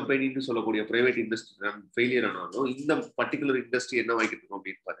 மதர் கம்பெனின்னு சொல்லக்கூடிய பிரைவேட் இண்டஸ்ட்ரி ஃபெயிலியர் ஆனாலும் இந்த பர்டிகுலர் இண்டஸ்ட்ரி என்ன ஆகிட்டு இருக்கும்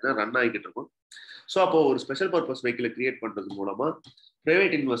அப்படின்னு பார்த்தீங்கன்னா ரன் ஆகிட்டு இருக்கும். ஸோ அப்போ ஒரு ஸ்பெஷல் பர்பஸ் வெஹிக்கிளை கிரியேட் பண்றது மூலமா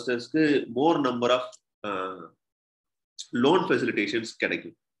private இன்வெஸ்டர்ஸ்க்கு more number of loan ஃபெசிலிட்டேஷன்ஸ்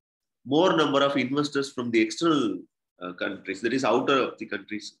கிடைக்கும். More number of investors from the external countries, that is outer of the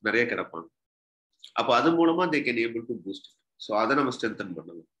countries நிறைய கிடைப்பாங்க. அப்போ அது மூலமா they can able to boost. So அதை நம்ம ஸ்ட்ரென்தன்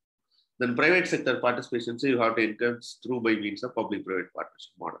பண்ணலாம். Then private sector participation, so you have to encourage through by means of public-private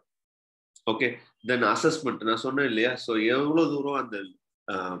partnership model. Okay, then assessment. நான் சொன்னேன் இல்லையா, ஸோ எவ்வளோ தூரம் அந்த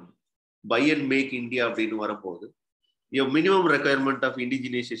பை அண்ட் மேக் இந்தியா அப்படின்னு வரும்போது minimum requirement of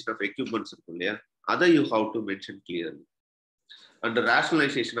indigenisation of equipments இருக்கும் இல்லையா, அதை you have to mention clearly. And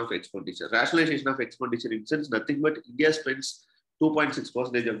rationalisation of expenditure. Rationalisation of expenditure in sense nothing but India spends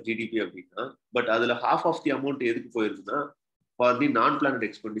 2.6% of GDP அப்படின்னா, but அதில் half of the amount எதுக்கு போயிருக்குன்னா for the non-planned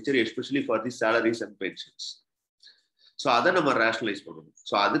expenditure, especially for the salaries and pensions. So அதை நம்ம rationalise பண்ணணும்.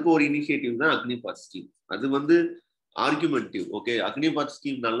 So அதுக்கு ஒரு initiative தான் Agnipath scheme. அது வந்து ஆர்குமெண்டிவ். ஓகே, அக்னிபாத்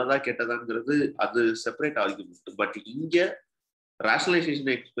ஸ்கீம் நல்லதா கெட்டதாங்கிறது அது செப்பரேட் ஆர்குமெண்ட். பட் இங்க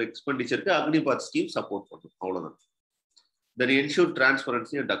ரேஷனலைசேஷன் எக்ஸ்பெண்டிச்சருக்கு அக்னிபாத் ஸ்கீம் சப்போர்ட் பண்ணும், அவ்வளவுதான். தென் என்ஷூர்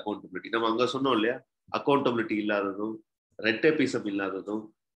டிரான்ஸ்பரன்சி அண்ட் அக்கௌண்டபிலிட்டி. நம்ம அங்க சொன்னோம் இல்லையா, accountability இல்லாததும் red tapism இல்லாததும்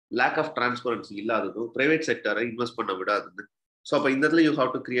lack of transparency இல்லாததும் private செக்டரை invest பண்ண விடாதுன்னு. ஸோ அப்போ இந்த இடத்துல you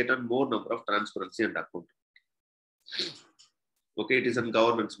have to create and more number of transparency and accountability. Okay, it is a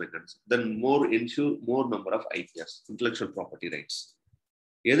governance mechanism. Then ensure more number of IPRs, intellectual property rights.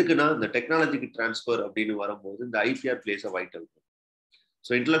 எதுக்குன்னா இந்த டெக்னாலஜிக்கு transfer அப்படின்னு வரும்போது இந்த IPR place அ vital role.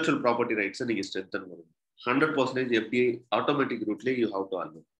 So intellectual property ரைட்ஸை நீங்கள் strengthen பண்ணணும். 100% FDI automatic ரூட்லேயே you have to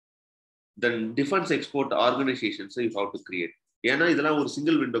allow. Then defence export ஆர்கனைசேஷன்ஸை you have to create. ஏன்னா இதெல்லாம் ஒரு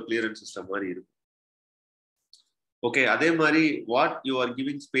சிங்கிள் விண்டோ கிளியரன்ஸ் சிஸ்டம் மாதிரி இருக்கும். Okay, அதே மாதிரி what you are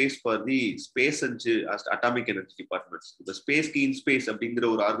giving space for the space and atomic energy departments. The space key in space அப்படிங்கிற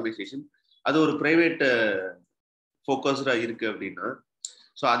ஒரு organisation அது ஒரு பிரைவேட் ஃபோக்கஸ்டா இருக்கு அப்படின்னா,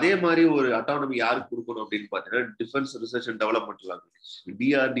 ஸோ அதே மாதிரி ஒரு அட்டானமி யாருக்கு கொடுக்கணும் அப்படின்னு பார்த்தீங்கன்னா defence research and development organisation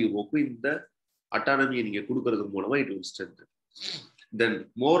DRDOக்கு இந்த அட்டானமியை நீங்க கொடுக்கறது மூலமா it will strengthen. Then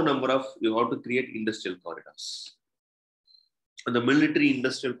more number of you have to create industrial corridors. அந்த மிலிட்டரி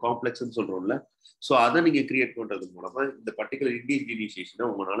இண்டஸ்ட்ரியல் காம்ப்ளெக்ஸ்ன்னு சொல்றோம்ல, ஸோ அதை நீங்க கிரியேட் பண்றது மூலமா இந்த பர்டிகுலர் இண்டிஜினைசேஷனை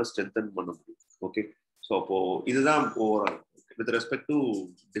உங்களால ஸ்ட்ரென்தன் பண்ண முடியும். ஓகே, ஸோ அப்போ இதுதான் overall with respect to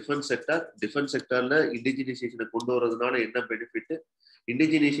defence sector. Defence செக்டர்ல இண்டிஜினைசேஷனை கொண்டு வரதுனால என்ன பெனிஃபிட்,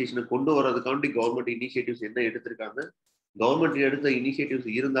 இண்டிஜினைசேஷனை கொண்டு வரதுக்காண்டி கவர்மெண்ட் இனிஷியேட்டிவ்ஸ் என்ன எடுத்திருக்காங்க, கவர்மெண்ட் எடுத்த இனிஷியேட்டிவ்ஸ்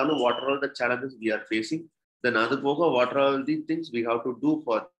இருந்தாலும் what are all the challenges we are facing, தென் அது போக what are all the things we have to two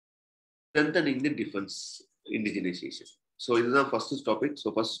for strengthening the defence indigenisation. So இதுதான் ஃபர்ஸ்ட் டாபிக். ஸோ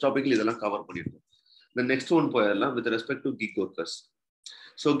ஃபர்ஸ்ட் டாபிக்ல இதெல்லாம் cover பண்ணிருக்கோம். The next one போயிடலாம் with respect to gig workers.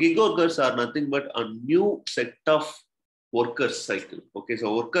 So gig workers are nothing but a new set of workers cycle. Okay, so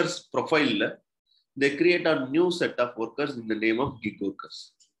workers profile they create a new set of workers in the name of gig workers.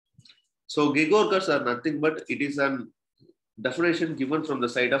 So gig workers are nothing but it is an definition given from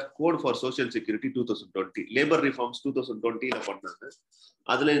the side of Code for Social Security 2020. Labor reforms 2020 பண்ணாங்க.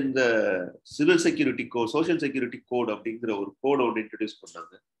 அதுல இந்த civil security code, social security code அப்படிங்கிற ஒரு code ஒன்று introduce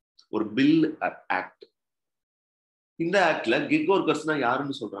பண்ணாங்க, ஒரு bill act. இந்த ஆக்ட்ல kick ஒர்க்கர்ஸ்னா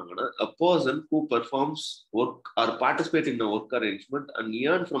யாருன்னு சொல்றாங்கன்னா a person who performs work or participate in a work arrangement and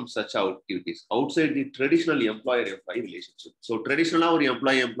earn from such activities outside the traditional employer-employee relationship. So traditional ஒரு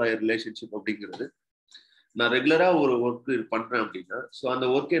employee-employer relationship அப்படிங்கிறது, நான் ரெகுலரா ஒரு ஒர்க் பண்றேன் அப்படின்னா, ஸோ அந்த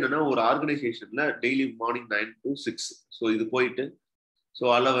ஒர்க் என்னன்னா ஒரு ஆர்கனைசேஷன்ல டெய்லி மார்னிங் 9 to 6 ஸோ இது போயிட்டு, so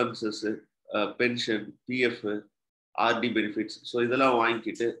allowances, pension, PF, RT benefits, so இதெல்லாம்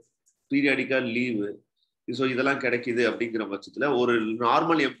வாங்கிக்கிட்டு பீரியாடிக்கா லீவு, ஸோ இதெல்லாம் கிடைக்குது அப்படிங்கிற பட்சத்துல ஒரு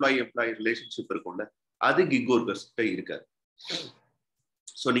நார்மல் எம்ப்ளாயி ரிலேஷன்ஷிப் இருக்கும்ல, அது கிக் ஒர்க்கர்ஸ் கிட்ட இருக்காது.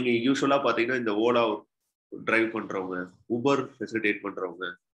 ஸோ நீங்க யூஸ்வலா பாத்தீங்கன்னா இந்த ஓலா டிரைவ் பண்றவங்க, உபர் ஃபெசிலிட்டேட் பண்றவங்க,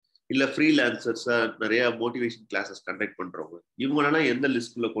 இல்ல ஃப்ரீலான்சர்ஸா நிறைய மோட்டிவேஷன் கிளாஸஸ் கண்டக்ட் பண்றவங்க, இவங்களெல்லாம் எந்த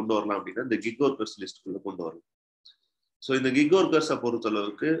லிஸ்ட்குள்ள கொண்டு வரலாம் அப்படின்னா இந்த கிக் ஒர்க்கர்ஸ் லிஸ்ட்குள்ள கொண்டு வரலாம். ஸோ இந்த கிக் ஒர்க்கர்ஸை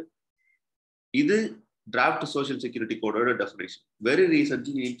பொறுத்தளவுக்கு இது draft social security கோடோட definition. Very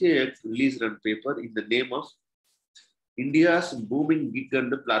recently NITI Aayog released a paper in the name of India's booming gig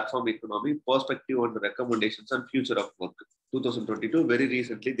and platform economy perspective and recommendations on future of work 2022. Very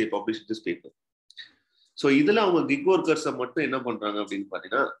recently they published this paper. So இதுல அவங்க kick ஒர்க்கர்ஸை மட்டும் என்ன பண்றாங்க அப்படின்னு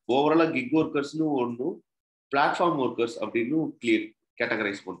பாத்தீங்கன்னா, ஓவராலா kick ஒர்க்கர்ஸ்னு ஒன்றும் platform workers அப்படின்னு கிளியர்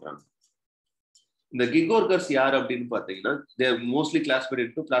கேட்டகரைஸ் பண்றாங்க. இந்த கிக் ஒர்க்கர்ஸ் யார் அப்படின்னு பாத்தீங்கன்னா, they are mostly classified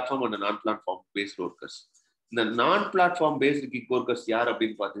into platform and நான் பிளாட்ஃபார்ம் பேஸ்ட் ஒர்க்கர்ஸ். இந்த நான் பிளாட்ஃபார்ம் பேஸ்ட் கிக் ஒர்க்கர்ஸ் யார்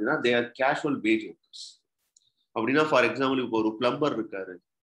அப்படின்னு பாத்தீங்கன்னா, they are casual wage workers. அப்படின்னா ஃபார் எக்ஸாம்பிள் இப்போ ஒரு பிளம்பர் இருக்காரு,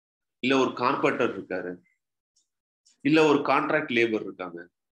 இல்ல ஒரு கார்பெண்டர் இருக்காரு, இல்ல ஒரு கான்ட்ராக்ட் லேபர் இருக்காங்க,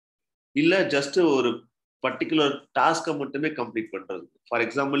 இல்ல ஜஸ்ட் ஒரு பர்டிகுலர் டாஸ்கை மட்டுமே கம்ப்ளீட் பண்றது. ஃபார்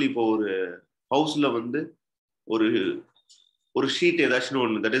எக்ஸாம்பிள் இப்போ ஒரு ஹவுஸ்ல வந்து ஒரு ஷீட் ஏதாச்சும்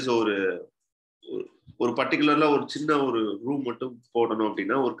ஒன்று, தட் இஸ் ஒரு பர்டிகுலர்ல ஒரு சின்ன ஒரு ரூம் மட்டும் போடணும்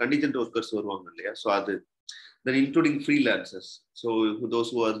அப்படின்னா ஒரு கண்டிஜென்ட் ஒர்க்கர்ஸ் வருவாங்க இல்லையா. ஸோ அது தென் including freelancers, so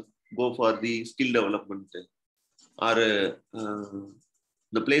those who are go for the skill development R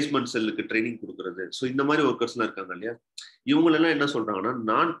இந்த பிளேஸ்மெண்ட் செல்லுக்கு ட்ரைனிங் கொடுக்கறது, ஸோ இந்த மாதிரி ஒர்க்கர்ஸ்லாம் இருக்காங்க இல்லையா. இவங்களெல்லாம் என்ன சொல்றாங்கன்னா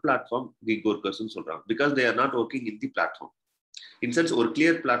நான் பிளாட்ஃபார்ம் கிக் ஒர்க்கர்ஸ்ன்னு சொல்றாங்க. Because they are not working in the platform. In sense ஒரு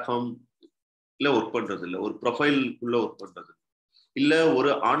கிளியர் பிளாட்ஃபார்ம்ல ஒர்க் பண்றது இல்லை, ஒரு ப்ரொஃபைல்குள்ள ஒர்க் பண்றது இல்ல, ஒரு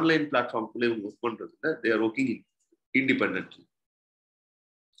ஆன்லைன் பிளாட்ஃபார்ம்குள்ள இவங்க ஒர்க் பண்றது இல்லை. They are working independently.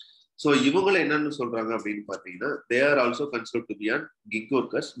 So இவங்களை என்னன்னு சொல்றாங்க அப்படின்னு பாத்தீங்கன்னா, they are also considered to be on kick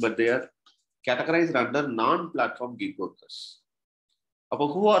workers, but they are categorised under நான் பிளாட்ஃபார்ம் கிக் ஒர்க்கர்ஸ். அப்போ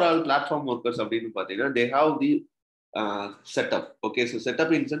who are all platform workers அப்படின்னு பாத்தீங்கன்னா, they have the setup. Okay, so setup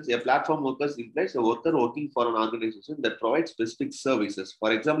in sense a platform workers implies a worker working for an organization that provides specific services.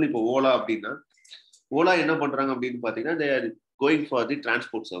 For example, இப்போ ஓலா அப்படின்னா, ஓலா என்ன பண்றாங்க அப்படின்னு பாத்தீங்கன்னா, they are going for the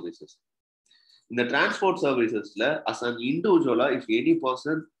transport services. இந்த transport servicesல as an individual, if any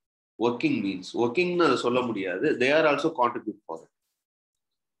person working means workingன்னு அதை சொல்ல முடியாது, they are also contribute for it.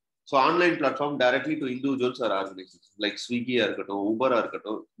 So online platform directly to individuals or organizations like Swiggy இருக்கட்டும், Uber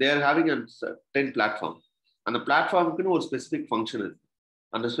இருக்கட்டும், they are having a certain platform. அந்த பிளாட்ஃபார்முக்குன்னு ஒரு specific function இருக்கு.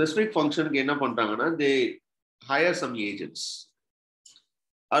 அந்த specific ஃபங்க்ஷனுக்கு என்ன பண்றாங்கன்னா, they hire some agents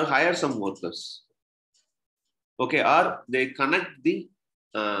or hire some workers. Okay, or they connect the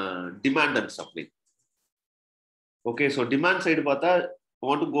demand and supply. Okay, so demand side பார்த்தா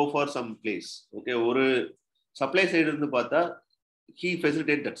want to go for some place. Okay, ஒரு supply side இருந்து பார்த்தா he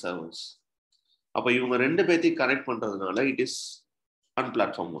facilitate that service. அப்போ இவங்க ரெண்டு பேர்த்தையும் connect பண்றதுனால it is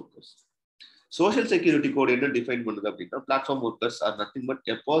அன்பிளாட்ஃபார்ம் workers. Social security code என்ன டிஃபைன் பண்ணுது அப்படின்னா, platform workers R nothing but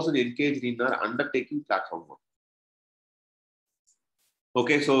a person engaged in R undertaking platform work.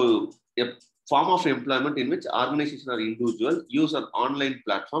 Okay, so a form of employment in which organization or individual use an online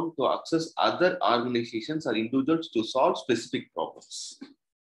platform to access other organizations or individuals to solve specific problems.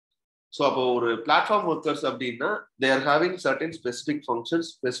 So, அப்போ ஒரு platform workers அப்படின்னா they are having certain specific functions,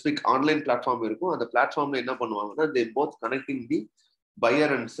 specific online platform இருக்கும். அந்த பிளாட்ஃபார்ம்ல என்ன பண்ணுவாங்கன்னா they both connecting the buyer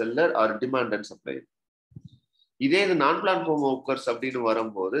and seller or demand and supply. இதே இது நான் பிளாட்ஃபார்ம் ஒர்க்கர்ஸ் அப்படின்னு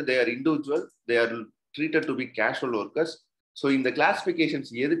வரும்போது they are individual, they are treated to be casual workers. So இந்த கிளாசிஃபிகேஷன்ஸ்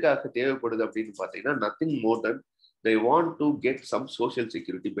எதுக்காக தேவைப்படுது அப்படின்னு பார்த்தீங்கன்னா, nothing more then they want to get some social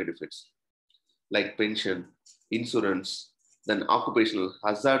security benefits like pension, insurance, then occupational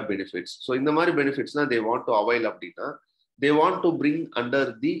hazard benefits. So இந்த மாதிரி பெனிஃபிட்ஸ்னா they want to avail அப்படின்னா they want to bring under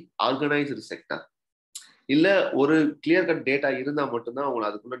the organized sector. இல்ல ஒரு clear cut data இருந்தா மட்டும்தான் அவங்களை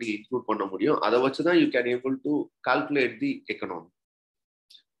அதுக்குள்ள நீங்க இன்க்ளூட் பண்ண முடியும். அதை வச்சுதான் you can able to calculate the economy.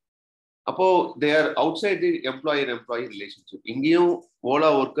 அப்போ they are outside the employer-employee relationship. இங்கேயும் ஓலா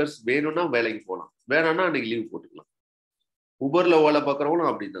ஒர்க்கர்ஸ் வேணும்னா வேலைக்கு போகலாம், வேணாம்னா அன்னைக்கு லீவ் போட்டுக்கலாம். உபர்ல வேலை பார்க்குறவங்களும்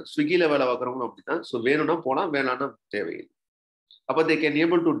அப்படிதான், ஸ்விக்கில வேலை பார்க்குறவங்களும் அப்படிதான். ஸோ வேணும்னா போனா, வேணாம்னா தேவையில்லை. அப்போ they can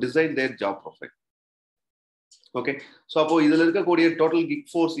able to design their job profile. Okay, so அப்போ இதுல இருக்கக்கூடிய total kick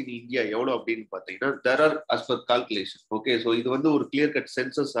force in India எவ்வளோ அப்படின்னு பார்த்தீங்கன்னா, there are as per calculation. Okay, so இது வந்து ஒரு கிளியர் கட்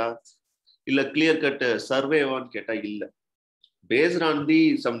சென்சஸா இல்ல கிளியர் கட் சர்வேவான்னு கேட்டா இல்லை, based on the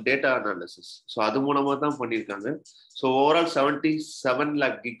some data analysis. So அது மூலமா தான் பண்ணியிருக்காங்க. So overall 77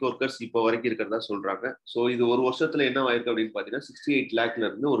 lakh kick workers இப்போ வரைக்கும் இருக்கிறதா சொல்றாங்க. ஸோ இது ஒரு வருஷத்துல என்ன ஆயிருக்கு அப்படின்னு பார்த்தீங்கன்னா 68 lakhல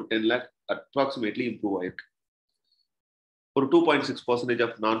இருந்து ஒரு 10 lakh அப்ராக்சிமேட்லி இம்ப்ரூவ் ஆயிருக்கு. ஒரு 2.6%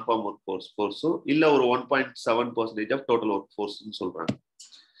 ஆஃப் நான் ஃபார்ம் ஒர்க் ஃபோர்ஸும் இல்ல ஒரு 1.7% ஆஃப் டோட்டல் ஒர்க் ஃபோர்ஸ்ன்னு சொல்றாங்க.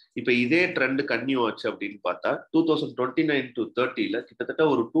 இப்போ இதே ட்ரெண்ட் கன்டினியூ ஆச்சு அப்படின்னு பார்த்தா 2029 to 30ல கிட்டத்தட்ட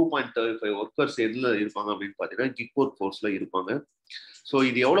ஒரு 2.35 ஒர்க்கர்ஸ் எதுல இருப்பாங்க அப்படின்னு பார்த்தீங்கன்னா கிக் ஒர்க் ஃபோர்ஸ்ல இருப்பாங்க. ஸோ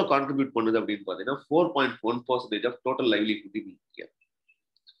இது எவ்வளவு கான்ட்ரிபியூட் பண்ணுது அப்படின்னு பார்த்தீங்கன்னா 4.1% of total livelihood in India.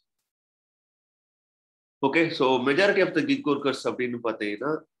 Okay, so majority of the kick workers அப்படின்னு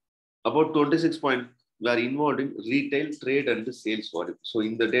பார்த்தீங்கன்னா about 26 were involved in retail, trade and sales volume. So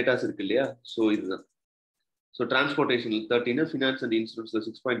இந்த டேட்டாஸ் இருக்கு இல்லையா, ஸோ இதுதான். So transportation 13, finance and இன்சூரன்ஸ்ல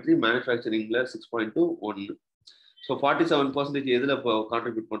 6.3, மேனுஃபேக்சரிங்ல 6.2, 1. So 47% எதுல இப்போ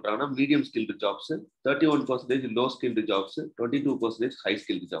கான்ட்ரிபியூட் பண்றாங்கன்னா medium skilled jobs, 31% low skilled jobs, 22% high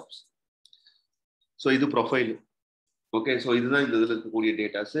skilled jobs. So இது ப்ரொஃபைல். ஓகே, ஸோ இதுதான் இந்த இதில் இருக்கக்கூடிய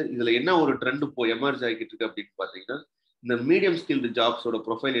டேட்டாஸ். இதுல என்ன ஒரு ட்ரெண்ட் இப்போ எமர்ஜ் ஆகிட்டு இருக்கு அப்படின்னு பார்த்தீங்கன்னா, இந்த மீடியம் ஸ்கில்டு ஜாப்ஸோட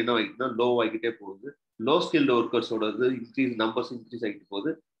ப்ரொஃபைல் என்ன ஆகிட்டுனா லோ ஆகிக்கிட்டே போகுது. லோ ஸ்கில்டு ஒர்க்கர்ஸோட நம்பர்ஸ் இன்க்ரீஸ் ஆகிட்டு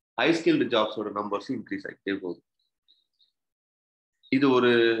போகுது. ஹை ஸ்கில்டு ஜாப்ஸோட நம்பர்ஸ் இன்க்ரீஸ் ஆகிட்டே போகுது. இது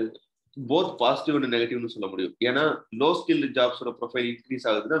ஒரு போத் பாசிட்டிவ் அண்ட் நெகட்டிவ்னு சொல்ல முடியும். ஏன்னா லோ ஸ்கில்டு ஜாப்ஸோட ப்ரொஃபைல் இன்க்ரீஸ்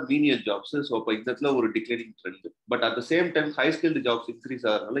ஆகுதுன்னா மீனியல் ஜாப்ஸ், ஸோ இப்போ இந்த இடத்துல ஒரு declining trend. But at the same time high skilled jobs increase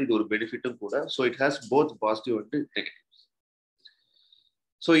ஆகிறதுனால இது ஒரு பெனிஃபிட்டும் கூட. So it has both positive and negative.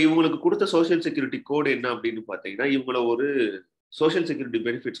 So இவங்களுக்கு கொடுத்த சோஷியல் செக்யூரிட்டி கோடு என்ன அப்படின்னு பார்த்தீங்கன்னா, இவங்கள ஒரு சோஷியல் செக்யூரிட்டி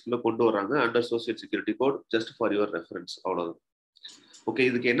பெனிஃபிட்ஸ்குள்ள கொண்டு வராங்க under social security code, just for your reference, அவ்வளோதான். ஓகே,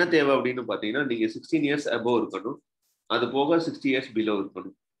 இதுக்கு என்ன தேவை அப்படின்னு பார்த்தீங்கன்னா, நீங்க 16 years above இருக்கணும், அது போக 60 years below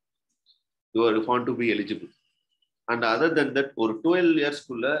இருக்கணும். You are found to be eligible. And other than that, ஒரு 12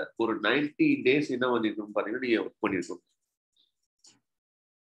 yearsக்குள்ள ஒரு 90 days என்ன பண்ணிருக்கணும் பாத்தீங்கன்னா நீங்க ஒர்க் பண்ணிருக்கணும்.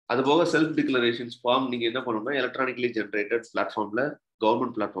 அது போக செல்ஃப் டிக்ளரேஷன்ஸ் ஃபார்ம் நீங்க என்ன பண்ணணும்னா எலக்ட்ரானிக்கலி ஜென்ரேட்டட் பிளாட்ஃபார்ம்ல,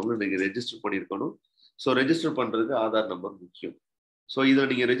 கவர்மெண்ட் பிளாட்ஃபார்ம்ல நீங்க ரெஜிஸ்டர் பண்ணிருக்கணும். ஸோ ரெஜிஸ்டர் பண்றதுக்கு ஆதார் நம்பர் முக்கியம். ஸோ இதில்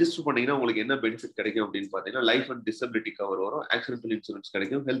நீங்கள் ரெஜிஸ்டர் பண்ணீங்கன்னா உங்களுக்கு என்ன பெனிஃபிட் கிடைக்கும் அப்படின்னு பார்த்தீங்கன்னா, லைஃப் அண்ட் டிசபிலிட்டி கவர் வரும், ஆக்சிடென்டல் இன்சூரன்ஸ்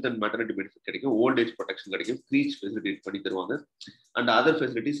கிடைக்கும், ஹெல்த் அண்ட் மெட்டர்னிட்டி பெனிஃபிட் கிடைக்கும், ஓல்ட் ஏஜ் ப்ரொடெக்ஷன் கிடைக்கும், க்ரீச் ஃபெசிலிட்டி பண்ணி தருவாங்க, and other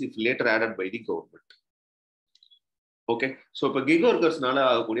facilities if later added by the government. Okay, so இப்போ கிக் ஒர்க்கர்ஸ்னால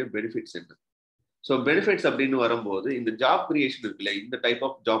ஆகக்கூடிய பெனிஃபிட்ஸ் என்ன? ஸோ பெனிஃபிட்ஸ் அப்படின்னு வரும்போது இந்த ஜாப் கிரியேஷன் இருக்குல்ல, இந்த டைப்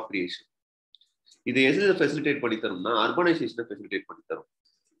ஆஃப் ஜாப் கிரியேஷன் இதை எதில் ஃபெசிலிட்டேட் பண்ணி தரும்னா அர்பனைசேஷனை ஃபெசிலிட்டேட் பண்ணி தரும்.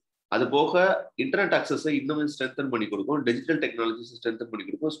 அது போக இன்டர்நெட் ஆக்சஸை இன்னும் ஸ்ட்ரென்தன் பண்ணி கொடுக்கும், டிஜிட்டல் டெக்னாலஜிஸ் ஸ்ட்ரென்தன் பண்ணி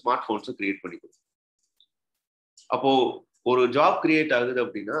கொடுக்கும், ஸ்மார்ட் போன்ஸை கிரியேட் பண்ணி கொடுக்கும். அப்போ ஒரு ஜாப் கிரியேட் ஆகுது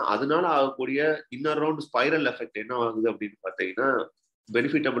அப்படின்னா அதனால ஆகக்கூடிய இன்னர் ரவுண்ட் ஸ்பைரல் எஃபெக்ட் என்ன ஆகுது அப்படின்னு பார்த்தீங்கன்னா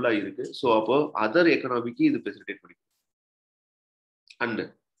பெனிஃபிட்டபிளா இருக்கு. ஸோ அப்போ அதர் எக்கனாமிக்கு இது ஃபெசிலிட்டேட் பண்ணி கொடுக்கும். அண்ட்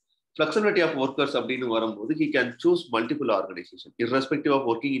flexibility of workers அப்படின்னு வரும்போது he can choose multiple organization irrespective of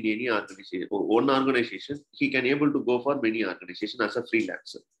working in any organization or one organization. He can able to go for many organization as a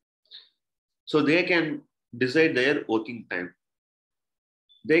freelancer. So they can decide their working time.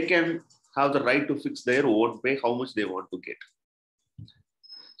 They can have the right to fix their own pay, how much they want to get.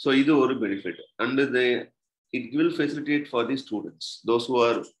 So இது ஒரு benefit. And it will facilitate for the students, those who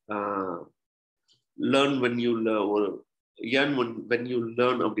are learn when you or earn when you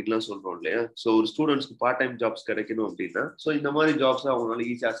learn அப்படின்லாம் சொல்றோம் இல்லையா. So ஒரு ஸ்டூடெண்ட்ஸ்க்கு part time jobs கிடைக்கணும் அப்படின்னா so இந்த மாதிரி ஜாப்ஸ் அவங்களால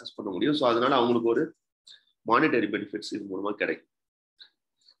ஈஸியாக அக்சஸ் பண்ண முடியும். ஸோ அதனால அவங்களுக்கு ஒரு மானிட்டரி பெனிஃபிட்ஸ் இது மூலமாக கிடைக்கும்.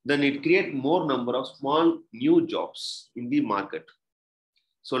 Then it create more number of small new jobs in the market.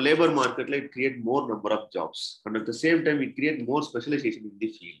 So labor market it create more number of jobs, and at the same time it create more specialization in the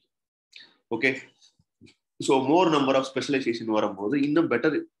field. Okay, so more number of specialization வரும்போது இன்னும்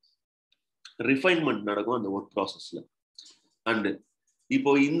better refinement நடக்கும் அந்த work ப்ராசஸ்ல. And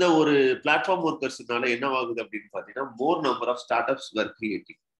இப்போ இந்த ஒரு platform ஒர்க்கர்ஸ்னால என்ன ஆகுது அப்படின்னு பார்த்தீங்கன்னா more number of start ups where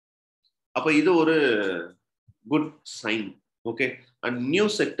creating. அப்போ இது ஒரு good sign. Okay, and new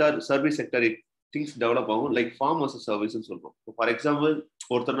sector service sector things develop ஆகும். லைக் ஃபார்ம் அஸ் அ சர்வீஸ்ன்னு சொல்றோம். ஃபார் எக்ஸாம்பிள்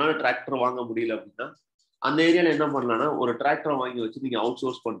ஒருத்தர்னால டிராக்டர் வாங்க முடியல அப்படின்னா அந்த ஏரியால என்ன பண்ணலாம்னா ஒரு டிராக்டரை வாங்கி வச்சு நீங்க அவுட்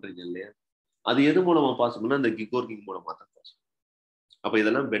சோர்ஸ் பண்றீங்க இல்லையா, அது எது மூலமா பாசிபிள்னா அந்த கிக் ஒர்க்கிங் மூலமா தான் பாசிபிள். அப்போ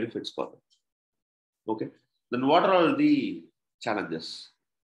இதெல்லாம் பெனிஃபிட்ஸ் பார்க்கணும். Okay, then what are all the challenges?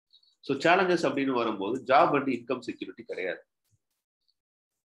 So challenges அப்படின்னு வரும்போது ஜாப் அண்ட் இன்கம் செக்யூரிட்டி கிடையாது.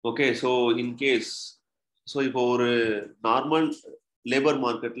 ஓகே, ஸோ இன்கேஸ் ஸோ இப்போ ஒரு நார்மல் லேபர்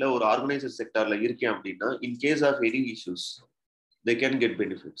மார்க்கெட்ல ஒரு ஆர்கனைசர் செக்டர்ல இருக்கேன் அப்படின்னா in case of any issues they can get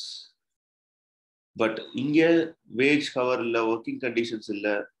benefits. But இங்கே வேஜ் கவர் இல்லை, ஒர்க்கிங் கண்டிஷன்ஸ்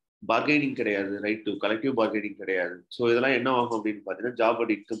இல்லை, பார்கெனிங் கிடையாது, ரைட் டு கலெக்டிவ் பார்கெனிங் கிடையாது. ஸோ இதெல்லாம் என்ன ஆகும் அப்படின்னு பார்த்தீங்கன்னா ஜாப்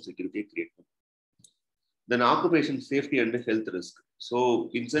அண்ட் இன்கம் செக்யூரிட்டியை கிரியேட் பண்ணும். Then occupation safety and health risk. So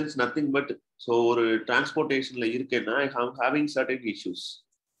in sense nothing but so ஒரு transportationல இருக்கேன்னா I am having certain issues.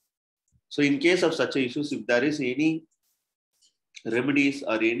 So in case of such issues, if there is any remedies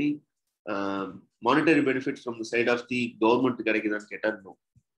or any monetary benefits from the side of the government கிடைக்குதான்னு கேட்டா no.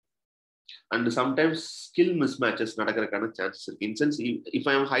 And sometimes skill mismatches நடக்கிறதுக்கான chances இருக்கு. In sense if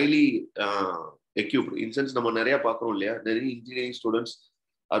I am highly equipped, in sense நம்ம நிறைய பார்க்குறோம் இல்லையா, நிறைய engineering students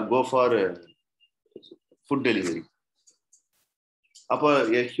or go for food delivery. அப்போ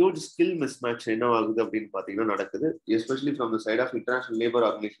huge skill mismatch என்ன ஆகுது அப்படின்னு பார்த்தீங்கன்னா நடக்குது. Especially from the side of international labour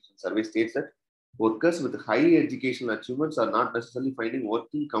organisation survey states that workers with high educational achievements R not necessarily finding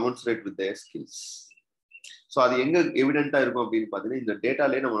working கமன்சரேட் with their skills. So அது எங்க எவிடென்ட்டா இருக்கும் அப்படின்னு பார்த்தீங்கன்னா இந்த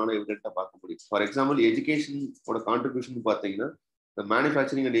டேட்டாலே நம்மளால எவிடென்ட்டா பார்க்க முடியும். ஃபார் எக்ஸாம்பிள் எஜுகேஷனோட கான்ட்ரிபியூஷன் பார்த்தீங்கன்னா இந்த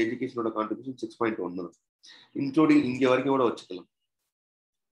மேனுஃபேக்சரிங் அண்ட் எஜுகேஷனோட கான்ட்ரிபியூஷன் 6.1 தான், இன்க்ளூடிங் இங்கே வரைக்கும் கூட வச்சுக்கலாம்.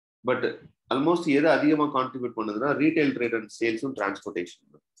 பட் ஆல்மோஸ்ட் எது அதிகமாக கான்ட்ரிபியூட் பண்ணுதுன்னா retail trade and சேல்ஸும்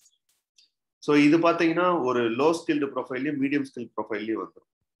transportation. So இது பார்த்தீங்கன்னா ஒரு லோ ஸ்கில்டு ப்ரொஃபைல்லையும் மீடியம் ஸ்கில் ப்ரொஃபைல்லையும் வந்துடும்.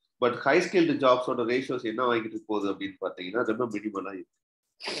 பட் ஹை ஸ்கில்டு ஜாப்ஸோட ரேஷியோஸ் என்ன வாங்கிட்டு போகுது அப்படின்னு பார்த்தீங்கன்னா ரொம்ப மினிமலாக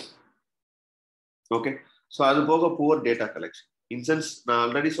இருக்கு. ஓகே, ஸோ அது போக புவர் டேட்டா கலெக்ஷன். இன்சென்ஸ் நான்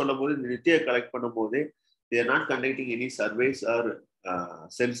ஆல்ரெடி சொல்லும் போது இந்த நித்தியை கலெக்ட் பண்ணும் போதே தேர் not conducting any services R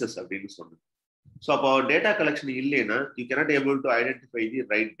census அப்படின்னு சொன்னேன். ஸோ அப்போ டேட்டா கலெக்ஷன் இல்லைன்னா you cannot able to identify the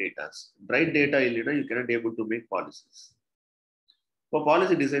right datas. Right data இல்லைன்னா you cannot able to make policies. இப்போ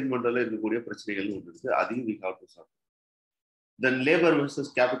பாலிசி டிசைன் பண்ணுறதுல இருக்கக்கூடிய பிரச்சனைகள் ஒன்று இருக்குது, அதையும் we have to solve. Then labour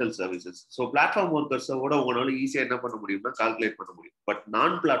versus capital services. So platform ஒர்க்கர்ஸோட உங்களால ஈஸியாக என்ன பண்ண முடியும்னா கால்குலேட் பண்ண முடியும். பட்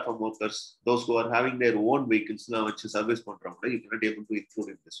நான் platform workers those who are having their own வெஹிக்கிள்ஸ்லாம் வச்சு சர்வீஸ் பண்ணுறவங்க you cannot able to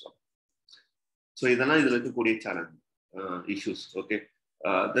include in this one. So இதெல்லாம் இதில் இருக்கக்கூடிய challenge issues. Okay,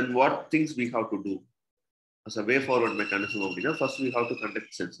 then what things we have to do as a way forward mechanism அப்படின்னா first we have to conduct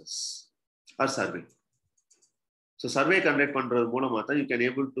census or survey. So survey conduct பண்றது மூலமா தான் you can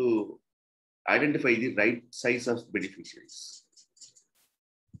able to identify the right size of beneficiaries.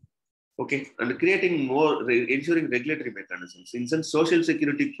 Okay, and creating more ensuring regulatory mechanisms. In some social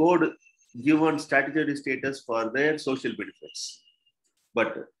security code given statutory status for their social benefits,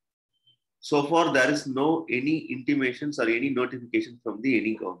 but so far there is no any intimations or any notification from the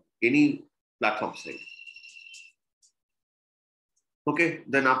any platform side. Okay,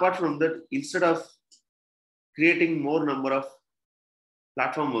 then apart from that, instead of creating more number of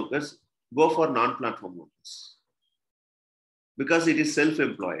platform workers, go for non-platform workers because it is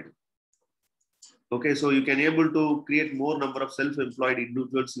self-employed. Okay, so you can able to create more number of self-employed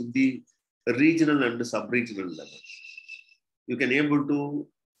individuals in the regional and sub-regional level. You can able to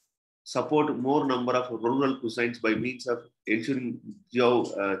support more number of rural cuisines by means of ensuring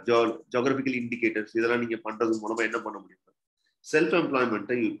geographical indicators. இதெல்லாம் நீங்க பண்றது மூலமா என்ன பண்ண முடியும்? Self employment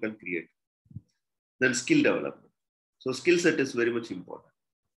you can create. Then skill development. So skill set is very much important.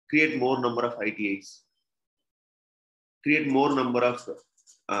 Create more number of ITIs. Create more number of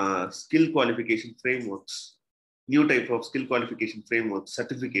skill qualification frameworks, new type of skill qualification frameworks,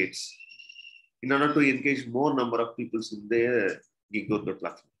 certificates, in order to engage more number of people in the gig worker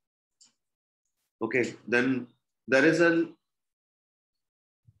platform. Okay, then there is an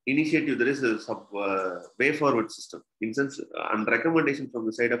initiative, there is a way forward system. In sense, and recommendation from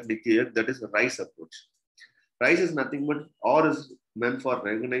the side of NITI Aayog, that is a RISE approach. RISE is nothing but, or is meant for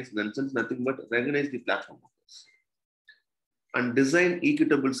recognize, nonsense, nothing but recognize the platform workers and design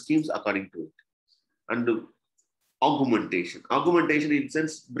equitable schemes according to it. And augmentation. Augmentation in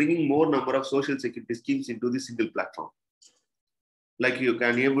sense, bringing more number of social security schemes into the single platform. Like you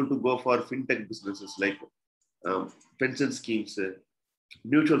can able to go for fintech businesses like pension schemes,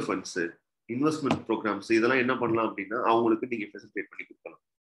 mutual funds, investment programs. இதெல்லாம் என்ன பண்ணலாம் அப்படின்னா அவங்களுக்கு நீங்க facilitate பண்ணி கொடுக்கலாம்.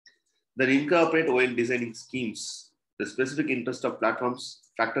 Then incorporate when designing schemes the specific interest of platforms,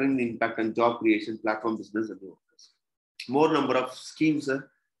 factoring the impact on job creation, platform business and workers. More number of schemes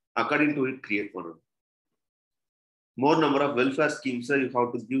according to it create பண்ணணும். More number of welfare schemes you have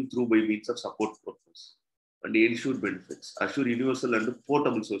to give through by means of support programs and ensure benefits, assure universal and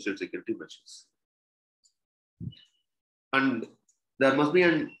portable social security measures. And there must be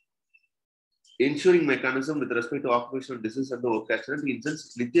an ensuring mechanism with respect to occupational disease and the work accident. In sense,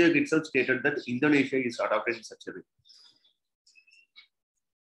 NITI Aayog itself stated that Indonesia is adopted in such a way.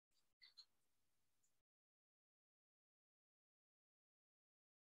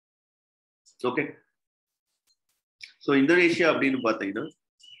 Okay. So Indonesia,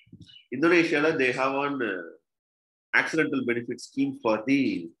 Indonesia, they have an accidental benefit scheme for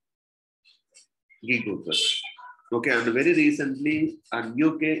the gig workers. Okay, and very recently, a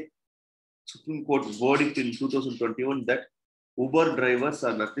UK Supreme Court verdict in 2021 that Uber drivers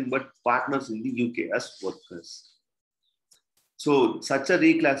are nothing but partners in the UK as workers. So such a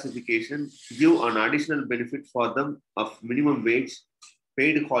reclassification give an additional benefit for them of minimum wage,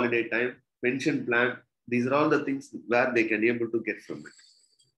 paid holiday time, pension plan. These are all the things where they can be able to get from it.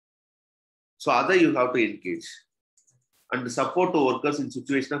 So other you have to engage and support to workers in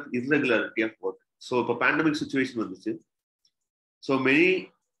situation of irregularity of work. So if a pandemic situation was this, so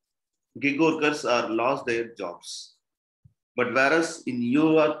many gig workers are lost their jobs. But whereas in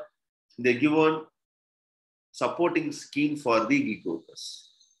Europe, they give one supporting scheme for the gig workers.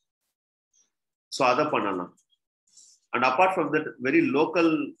 So other panala. And apart from that, very local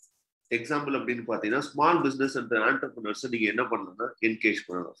example of small business and the entrepreneurs engage.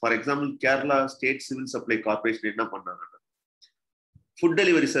 For example, Kerala State Civil Supply Corporation food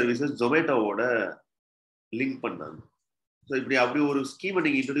delivery services Zomato link பண்ணாங்க. So இப்படி அப்படி ஒரு ஸ்கீமை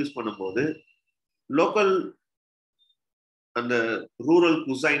நீங்கள் introduce பண்ணும்போது local அந்த rural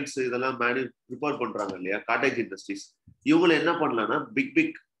cuisines இதெல்லாம் prepare பண்றாங்க இல்லையா, காட்டேஜ் இண்டஸ்ட்ரீஸ், இவங்களை என்ன பண்ணலாம்னா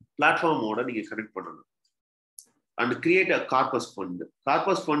பிக் பிளாட்ஃபார்மோட நீங்க கனெக்ட் பண்ணணும் and create a corpus fund.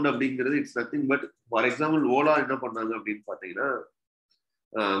 Corpus fund அப்படிங்கிறது it's nothing but, for example Ola என்ன பண்ணாங்க அப்படின்னு பார்த்தீங்கன்னா,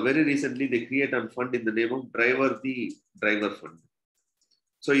 very recently they create end fund in the name of driver fund.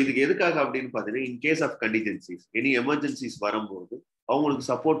 So இதுக்கு எதுக்காக அப்படின்னு பார்த்தீங்கன்னா, in case of கண்டிஜென்சிஸ், any emergencies வரும்போது அவங்களுக்கு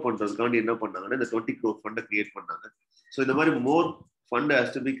சப்போர்ட் பண்றதுக்காண்டி என்ன பண்ணாங்கன்னா இந்த 20 crore ஃபண்டை கிரியேட் பண்ணாங்க. ஸோ இந்த மாதிரி மோர் fund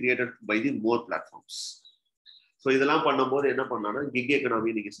has to be created by the more platforms. So இதெல்லாம் பண்ணும்போது என்ன பண்ணாங்கன்னா கிக்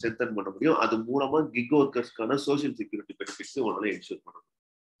எக்கனாமி நீங்க ஸ்ட்ரென்தன் பண்ண முடியும். அது மூலமா கிக் ஒர்க்கர்ஸ்க்கான சோஷியல் செக்யூரிட்டி பெனிஃபிட்ஸ் உங்களால என்ஷூர் பண்ணணும்.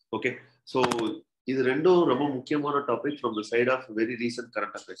 ஓகே, ஸோ இது ரெண்டும் ரொம்ப முக்கியமான topic from the side of very recent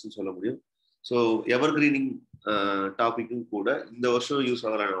current affairs சொல்ல முடியும். ஸோ எவர் கிரீனிங் டாபிக்கும் கூட இந்த வருஷம் யூஸ்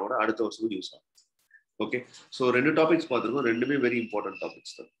ஆகலனாவோட அடுத்த வருஷமும் யூஸ் ஆகும். ஓகே, ஸோ 2 டாபிக்ஸ் பார்த்துருக்கோம், ரெண்டுமே வெரி இம்பார்ட்டன்ட்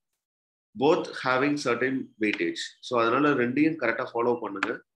டாபிக்ஸ் தான், both having certain weightage. So அதனால ரெண்டையும் கரெக்டாக ஃபாலோ பண்ணுங்க.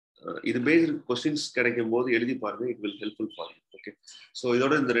 இது பேஸ்ட் கொஸ்டின்ஸ் கிடைக்கும் போது எழுதி பாருங்க, it will helpful for you. Okay, so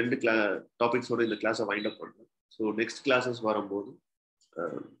இதோட இந்த 2 டாபிக்ஸோட இந்த கிளாஸை வைண்ட் அப் பண்ணுங்க. ஸோ நெக்ஸ்ட் கிளாஸஸ் வரும்போது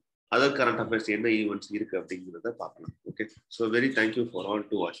அதர் கரண்ட் அஃபேர்ஸ் என்ன ஈவெண்ட்ஸ் இருக்கு அப்படிங்கிறத பார்க்கலாம். Okay, so very thank you for all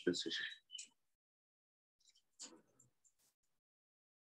to watch this session.